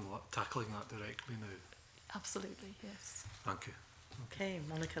tackling that directly now. Absolutely, yes. Thank you. Okay,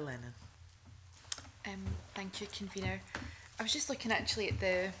 Monica Lennon. Thank you, Convener. I was just looking actually at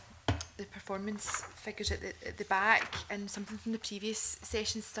the performance figures at the back, and something from the previous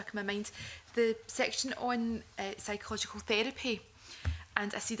session stuck in my mind. The section on psychological therapy,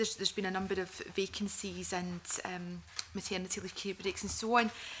 and I see there's been a number of vacancies and maternity leave, care breaks and so on.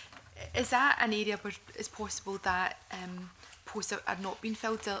 Is that an area where it's possible that posts are not being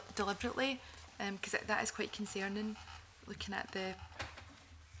filled deliberately? Because that is quite concerning, looking at the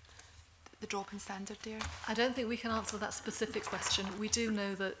drop in standard there. I don't think we can answer that specific question. We do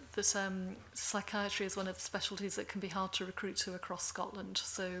know that psychiatry is one of the specialties that can be hard to recruit to across Scotland.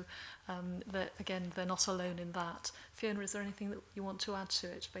 So again, they're not alone in that. Fiona, is there anything that you want to add to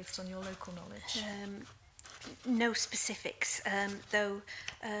it based on your local knowledge? No specifics, though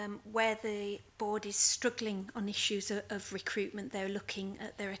where the board is struggling on issues of recruitment, they're looking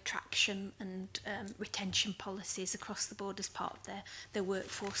at their attraction and retention policies across the board as part of their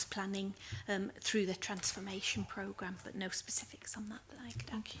workforce planning through the transformation programme, but no specifics on that I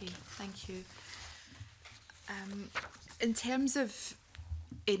could add. Okay, thank you. In terms of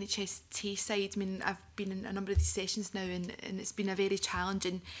NHS Tayside, I mean, I've been in a number of these sessions now, and it's been a very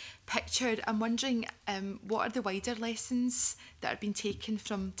challenging picture. I'm wondering, what are the wider lessons that are being taken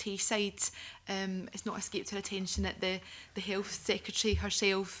from Tayside? It's not escaped our attention that the Health Secretary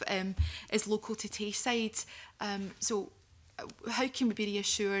herself is local to Tayside. So how can we be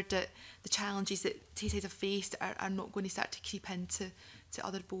reassured that the challenges that Tayside have faced are not going to start to creep into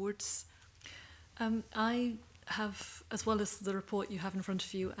other boards? I have, as well as the report you have in front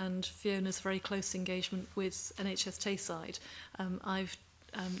of you and Fiona's very close engagement with NHS Tayside, I've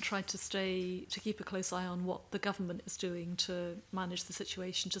tried to keep a close eye on what the government is doing to manage the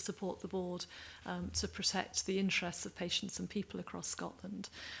situation, to support the board, to protect the interests of patients and people across Scotland.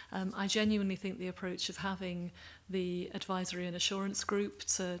 I genuinely think the approach of having the advisory and assurance group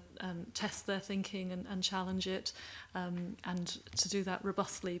to test their thinking and challenge it, and to do that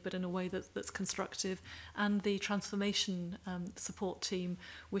robustly but in a way that's constructive, and the transformation support team,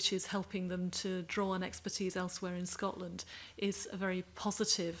 which is helping them to draw on expertise elsewhere in Scotland, is a very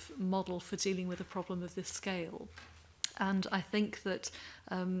positive model for dealing with a problem of this scale. And I think that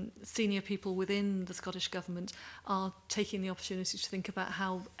senior people within the Scottish Government are taking the opportunity to think about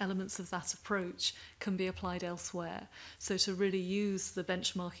how elements of that approach can be applied elsewhere. So to really use the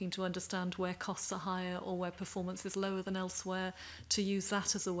benchmarking to understand where costs are higher or where performance is lower than elsewhere, to use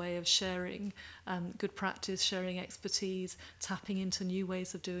that as a way of sharing good practice, sharing expertise, tapping into new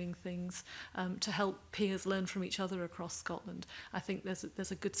ways of doing things, to help peers learn from each other across Scotland. I think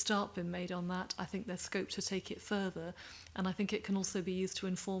there's a good start been made on that. I think there's scope to take it further. And I think it can also be used to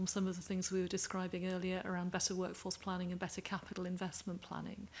inform some of the things we were describing earlier around better workforce planning and better capital investment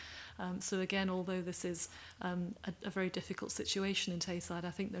planning. So again, although this is a very difficult situation in Tayside, I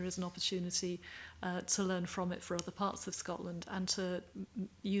think there is an opportunity to learn from it for other parts of Scotland and to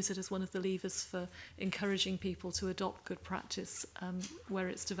use it as one of the levers for encouraging people to adopt good practice where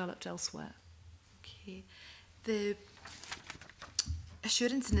it's developed elsewhere. Okay. The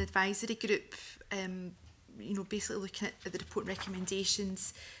Assurance and Advisory Group, you know, basically looking at the report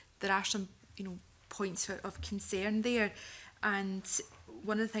recommendations, there are some, you know, points of concern there. And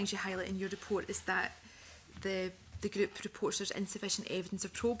one of the things you highlight in your report is that the group reports there's insufficient evidence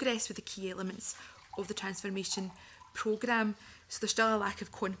of progress with the key elements of the transformation programme. So there's still a lack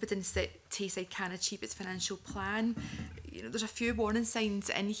of confidence that Tayside can achieve its financial plan. You know, there's a few warning signs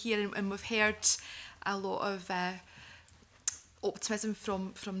in here, and we've heard a lot of optimism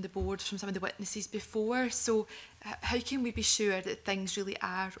from the board, from some of the witnesses before. So how can we be sure that things really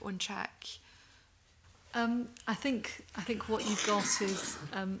are on track? I think what you've got is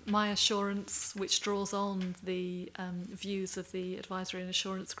my assurance, which draws on the views of the advisory and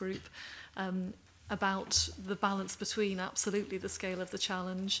assurance group about the balance between absolutely the scale of the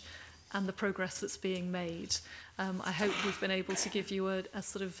challenge and the progress that's being made. I hope we've been able to give you a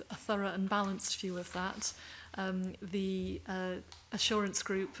sort of a thorough and balanced view of that. The assurance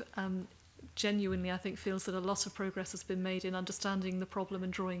group genuinely, I think, feels that a lot of progress has been made in understanding the problem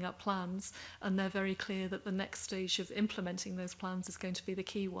and drawing up plans, and they're very clear that the next stage of implementing those plans is going to be the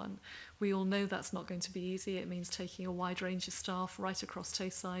key one. We all know that's not going to be easy. It means taking a wide range of staff right across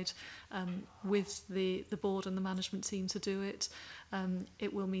Tayside with the board and the management team to do it.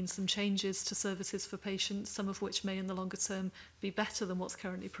 It will mean some changes to services for patients, some of which may in the longer term be better than what's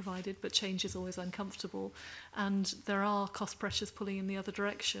currently provided, but change is always uncomfortable. And there are cost pressures pulling in the other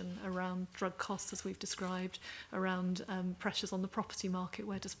direction around drug costs, as we've described, around pressures on the property market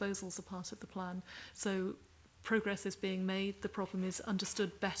where disposals are part of the plan. So progress is being made, the problem is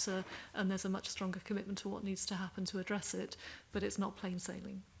understood better, and there's a much stronger commitment to what needs to happen to address it, but it's not plain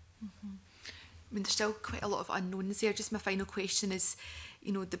sailing. Mm-hmm. I mean, there's still quite a lot of unknowns there. Just my final question is,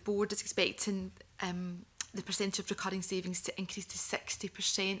 you know, the board is expecting the percentage of recurring savings to increase to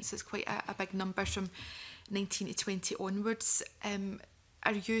 60%, so it's quite a big number from 19 to 20 onwards.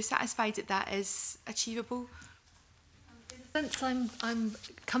 Are you satisfied that that is achievable? In a sense, I'm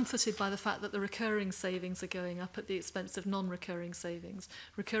comforted by the fact that the recurring savings are going up at the expense of non-recurring savings.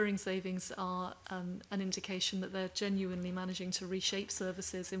 Recurring savings are an indication that they're genuinely managing to reshape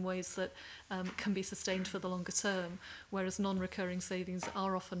services in ways that can be sustained for the longer term, whereas non-recurring savings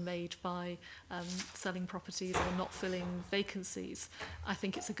are often made by selling properties or not filling vacancies. I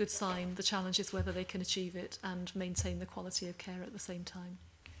think it's a good sign. The challenge is whether they can achieve it and maintain the quality of care at the same time.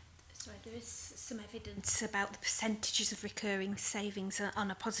 Sorry, there is some evidence about the percentages of recurring savings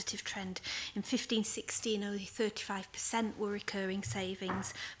on a positive trend. In 15-16, only 35% were recurring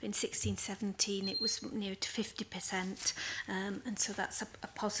savings. But in 16-17, it was near to 50%. And so that's a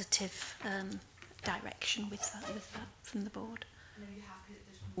positive direction with that from the board. And are you happy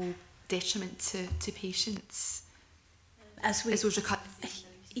that there's no detriment to patients? As those recurring savings?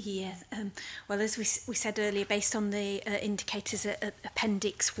 Yeah, well, as we said earlier, based on the indicators at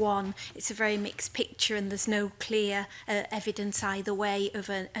Appendix 1, it's a very mixed picture, and there's no clear evidence either way of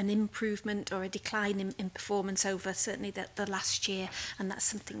an improvement or a decline in performance over certainly the last year, and that's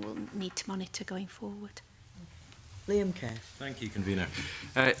something we'll need to monitor going forward. Liam Kerr. Thank you, Convener.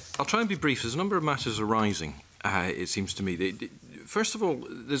 I'll try and be brief. There's a number of matters arising, it seems to me. First of all,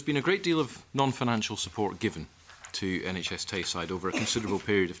 there's been a great deal of non-financial support given to NHS Tayside over a considerable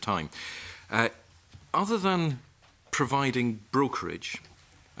period of time. Other than providing brokerage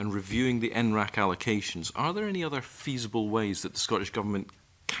and reviewing the NRAC allocations, are there any other feasible ways that the Scottish Government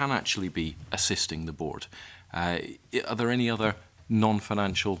can actually be assisting the board? Are there any other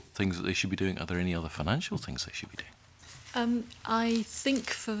non-financial things that they should be doing? Are there any other financial things they should be doing? I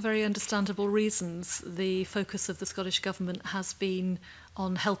think for very understandable reasons, the focus of the Scottish Government has been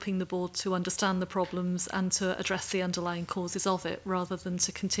on helping the board to understand the problems and to address the underlying causes of it, rather than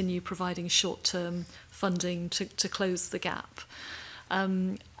to continue providing short-term funding to close the gap.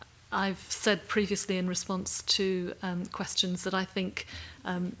 I've said previously in response to questions that I think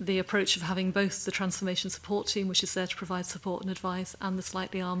the approach of having both the transformation support team, which is there to provide support and advice, and the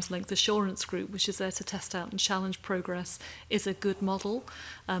slightly arm's length assurance group, which is there to test out and challenge progress, is a good model,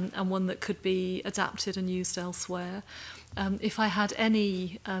 and one that could be adapted and used elsewhere. If I had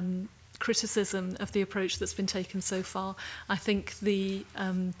any criticism of the approach that's been taken so far, I think the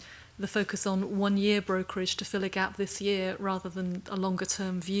focus on 1 year brokerage to fill a gap this year, rather than a longer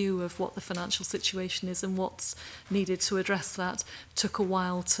term view of what the financial situation is and what's needed to address that, took a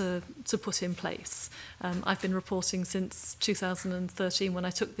while to put in place. I've been reporting since 2013, when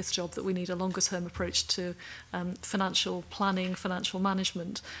I took this job, that we need a longer term approach to financial planning, financial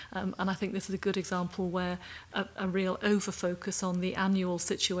management, and I think this is a good example where a real over-focus on the annual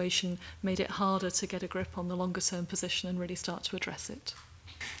situation made it harder to get a grip on the longer term position and really start to address it.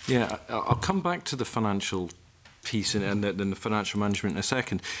 Yeah, I'll come back to the financial piece and the financial management in a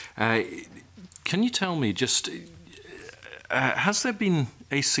second. Can you tell me just, has there been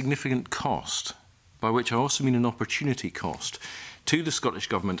a significant cost, by which I also mean an opportunity cost, to the Scottish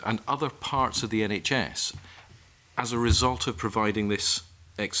Government and other parts of the NHS as a result of providing this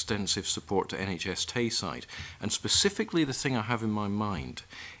extensive support to NHS Tayside? And specifically, the thing I have in my mind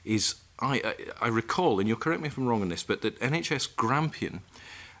is, I recall, and you'll correct me if I'm wrong on this, but that NHS Grampian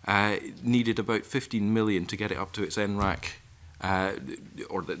needed about 15 million to get it up to its NRAC,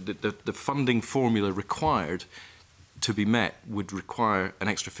 or the funding formula required to be met would require an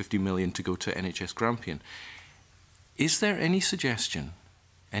extra 50 million to go to NHS Grampian. Is there any suggestion,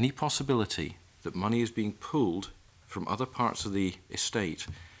 any possibility that money is being pulled from other parts of the estate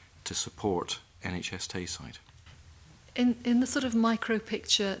to support NHS Tayside? In the sort of micro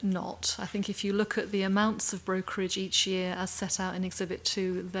picture, not. I think if you look at the amounts of brokerage each year as set out in Exhibit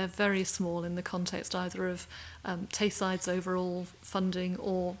 2, they're very small in the context either of Tayside's overall funding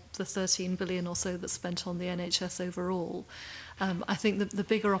or the 13 billion or so that's spent on the NHS overall. I think that the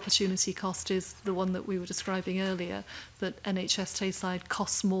bigger opportunity cost is the one that we were describing earlier, that NHS Tayside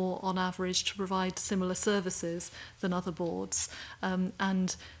costs more on average to provide similar services than other boards,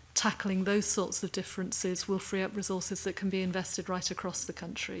 and tackling those sorts of differences will free up resources that can be invested right across the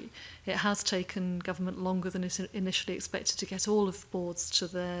country. It has taken government longer than it initially expected to get all of boards to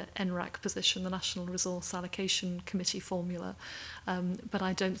their NRAC position, the National Resource Allocation Committee formula, but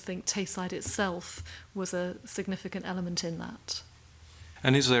I don't think Tayside itself was a significant element in that.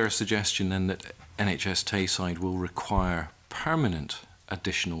 And is there a suggestion then that NHS Tayside will require permanent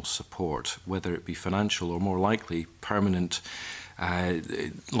additional support, whether it be financial or more likely permanent,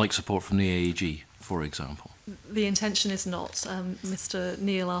 like support from the AAG, for example? The intention is not. Mr.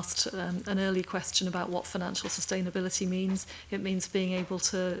 Neil asked an early question about what financial sustainability means. It means being able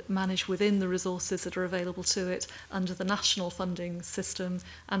to manage within the resources that are available to it under the national funding system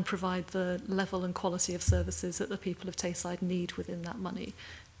and provide the level and quality of services that the people of Tayside need within that money.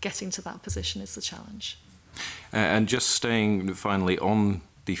 Getting to that position is the challenge. And just staying finally on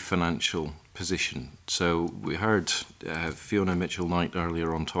the financial position. So we heard Fiona Mitchell-Knight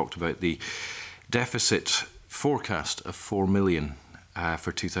earlier on talked about the deficit forecast of 4 million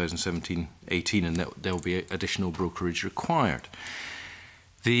for 2017-18, and that there will be additional brokerage required.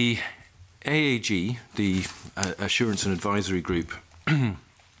 The AAG, the Assurance and Advisory Group,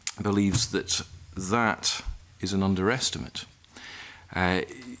 believes that that is an underestimate.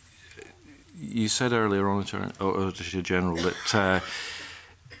 You said earlier on, Auditor General, that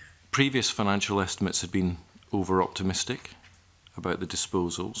previous financial estimates had been over-optimistic about the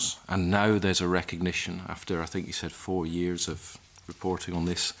disposals, and now there's a recognition, after I think you said 4 years of reporting on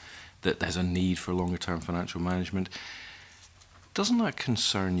this, that there's a need for longer-term financial management. Doesn't that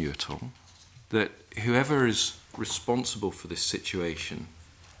concern you at all? That whoever is responsible for this situation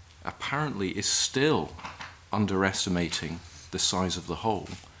apparently is still underestimating the size of the hole,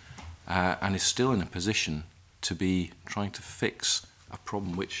 and is still in a position to be trying to fix a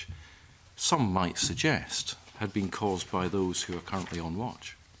problem which some might suggest had been caused by those who are currently on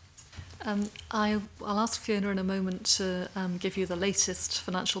watch? I'll ask Fiona in a moment to give you the latest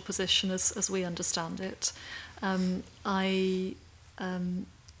financial position as we understand it. I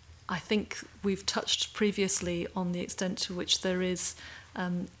think we've touched previously on the extent to which there is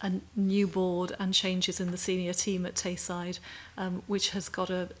a new board and changes in the senior team at Tayside, which has got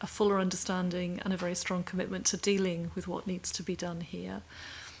a fuller understanding and a very strong commitment to dealing with what needs to be done here.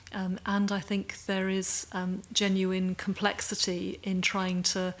 And I think there is genuine complexity in trying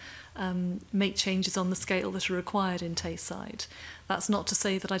to make changes on the scale that are required in Tayside. That's not to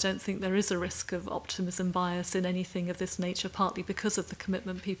say that I don't think there is a risk of optimism bias in anything of this nature, partly because of the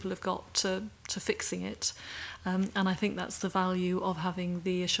commitment people have got to fixing it. And I think that's the value of having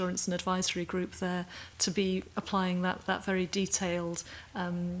the Assurance and Advisory Group there to be applying that very detailed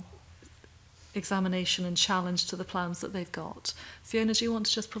examination and challenge to the plans that they've got. Fiona, do you want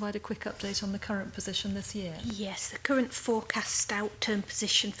to just provide a quick update on the current position this year? Yes, the current forecast outturn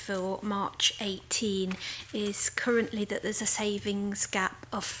position for March 18 is currently that there's a savings gap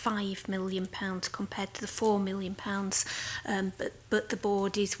of £5 million compared to the £4 million, but the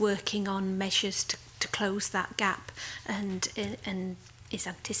board is working on measures to close that gap and is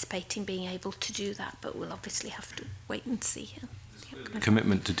anticipating being able to do that, but we'll obviously have to wait and see.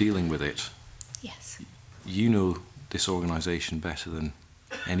 Commitment to dealing with it. Yes. You know this organisation better than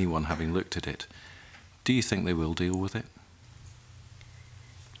anyone having looked at it. Do you think they will deal with it?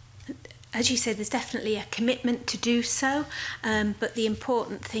 As you said, there's definitely a commitment to do so, but the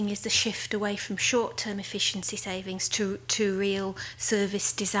important thing is the shift away from short-term efficiency savings to real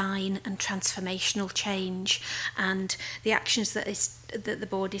service design and transformational change. And the actions that the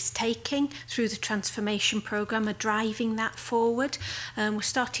board is taking through the transformation programme are driving that forward. We're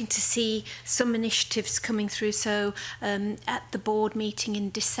starting to see some initiatives coming through. So at the board meeting in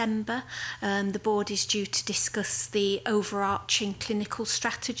December, the board is due to discuss the overarching clinical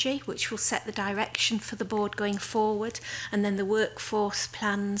strategy, which will set the direction for the board going forward, and then the workforce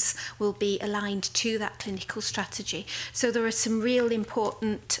plans will be aligned to that clinical strategy. So there are some real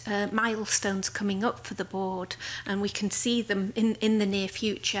important milestones coming up for the board, and we can see them in the near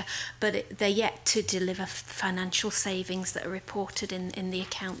future, but they're yet to deliver financial savings that are reported in the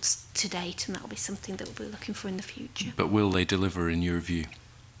accounts to date, and that will be something that we'll be looking for in the future. But will they deliver in your view?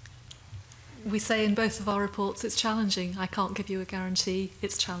 We say in both of our reports it's challenging. I can't give you a guarantee.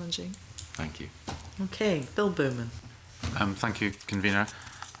 It's challenging. Thank you. Okay, Bill Bowman. Thank you, Convener.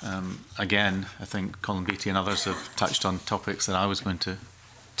 Again, I think Colin Beattie and others have touched on topics that I was going to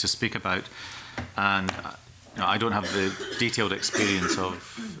speak about, and I don't have the detailed experience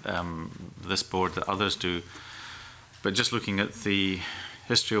of this board that others do, but just looking at the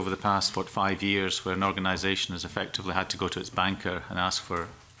history over the past 5 years, where an organisation has effectively had to go to its banker and ask for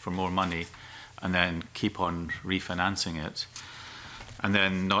more money, and then keep on refinancing it. And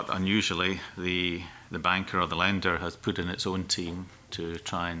then, not unusually, the banker or the lender has put in its own team to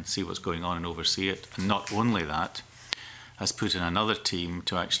try and see what's going on and oversee it. And not only that, has put in another team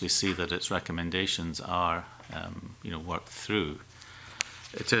to actually see that its recommendations are worked through.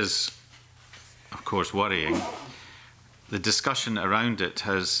 It is, of course, worrying. The discussion around it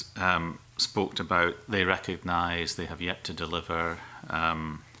has spoke about they recognise they have yet to deliver.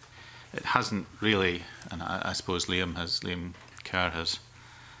 It hasn't really, and I suppose Liam Kerr has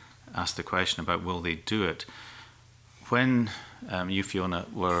asked the question about will they do it. When you, Fiona,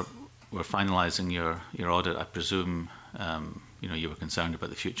 were finalising your audit, I presume you were concerned about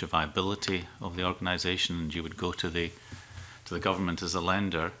the future viability of the organisation, and you would go to the government as a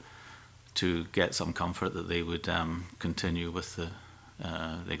lender to get some comfort that they would continue with the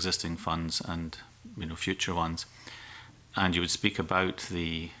existing funds and future ones, and you would speak about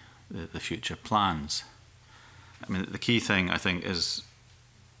the future plans. I mean, the key thing I think is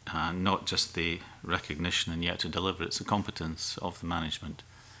not just the recognition and yet to deliver; it's the competence of the management.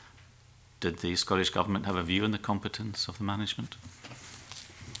 Did the Scottish Government have a view on the competence of the management?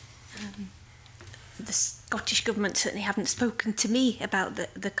 The Scottish Government certainly haven't spoken to me about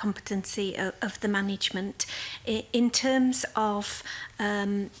the competency of the management. In terms of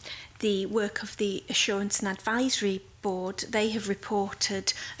the work of the Assurance and Advisory Board, they have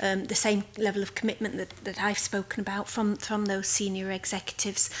reported the same level of commitment that I've spoken about from those senior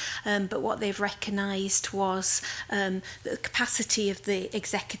executives, but what they've recognised was that the capacity of the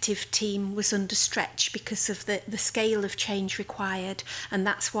executive team was under stretch because of the scale of change required, and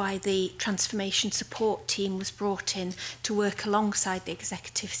that's why the transformation support team was brought in to work alongside the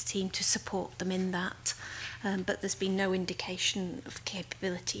executive team to support them in that. But there's been no indication of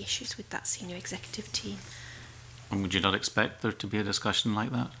capability issues with that senior executive team. And would you not expect there to be a discussion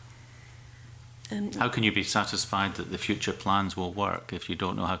like that? How can you be satisfied that the future plans will work if you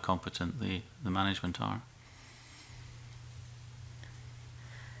don't know how competent the management are?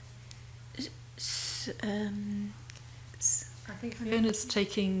 I think Fiona's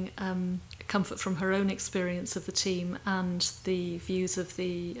taking comfort from her own experience of the team and the views of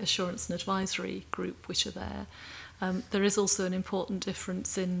the Assurance and Advisory Group which are there. There is also an important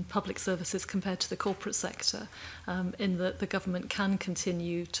difference in public services compared to the corporate sector, in that the government can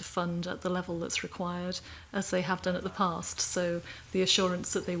continue to fund at the level that's required, as they have done at the past. So the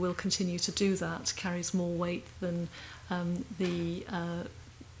assurance that they will continue to do that carries more weight than the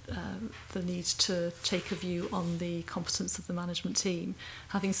need to take a view on the competence of the management team.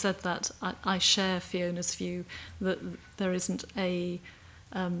 Having said that, I share Fiona's view that there isn't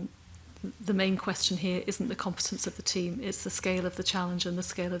the main question here isn't the competence of the team, it's the scale of the challenge and the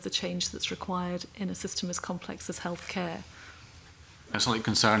scale of the change that's required in a system as complex as healthcare. I'm slightly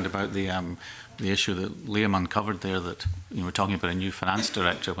concerned about the issue that Liam uncovered there, that we're talking about a new finance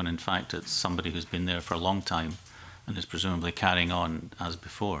director when in fact it's somebody who's been there for a long time and is presumably carrying on as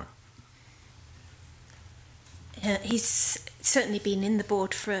before. He's certainly been in the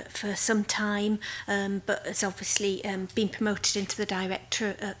board for some time, but has obviously been promoted into the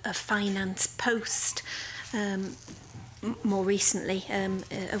Director of Finance post more recently,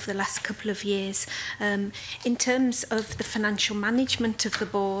 over the last couple of years. In terms of the financial management of the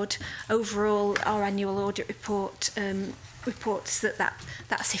board, overall our annual audit report reports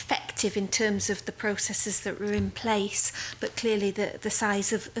that's effective in terms of the processes that were in place, but clearly the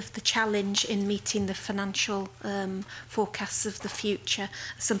size of the challenge in meeting the financial forecasts of the future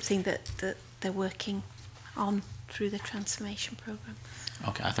is something that they're working on through the transformation programme.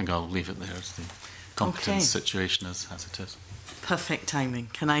 Okay, I think I'll leave it there as the competence situation as it is. Perfect timing.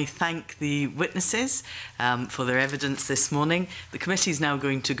 Can I thank the witnesses for their evidence this morning? The committee is now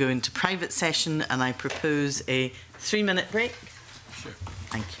going to go into private session and I propose a 3-minute break. Sure.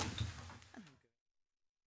 Thank you.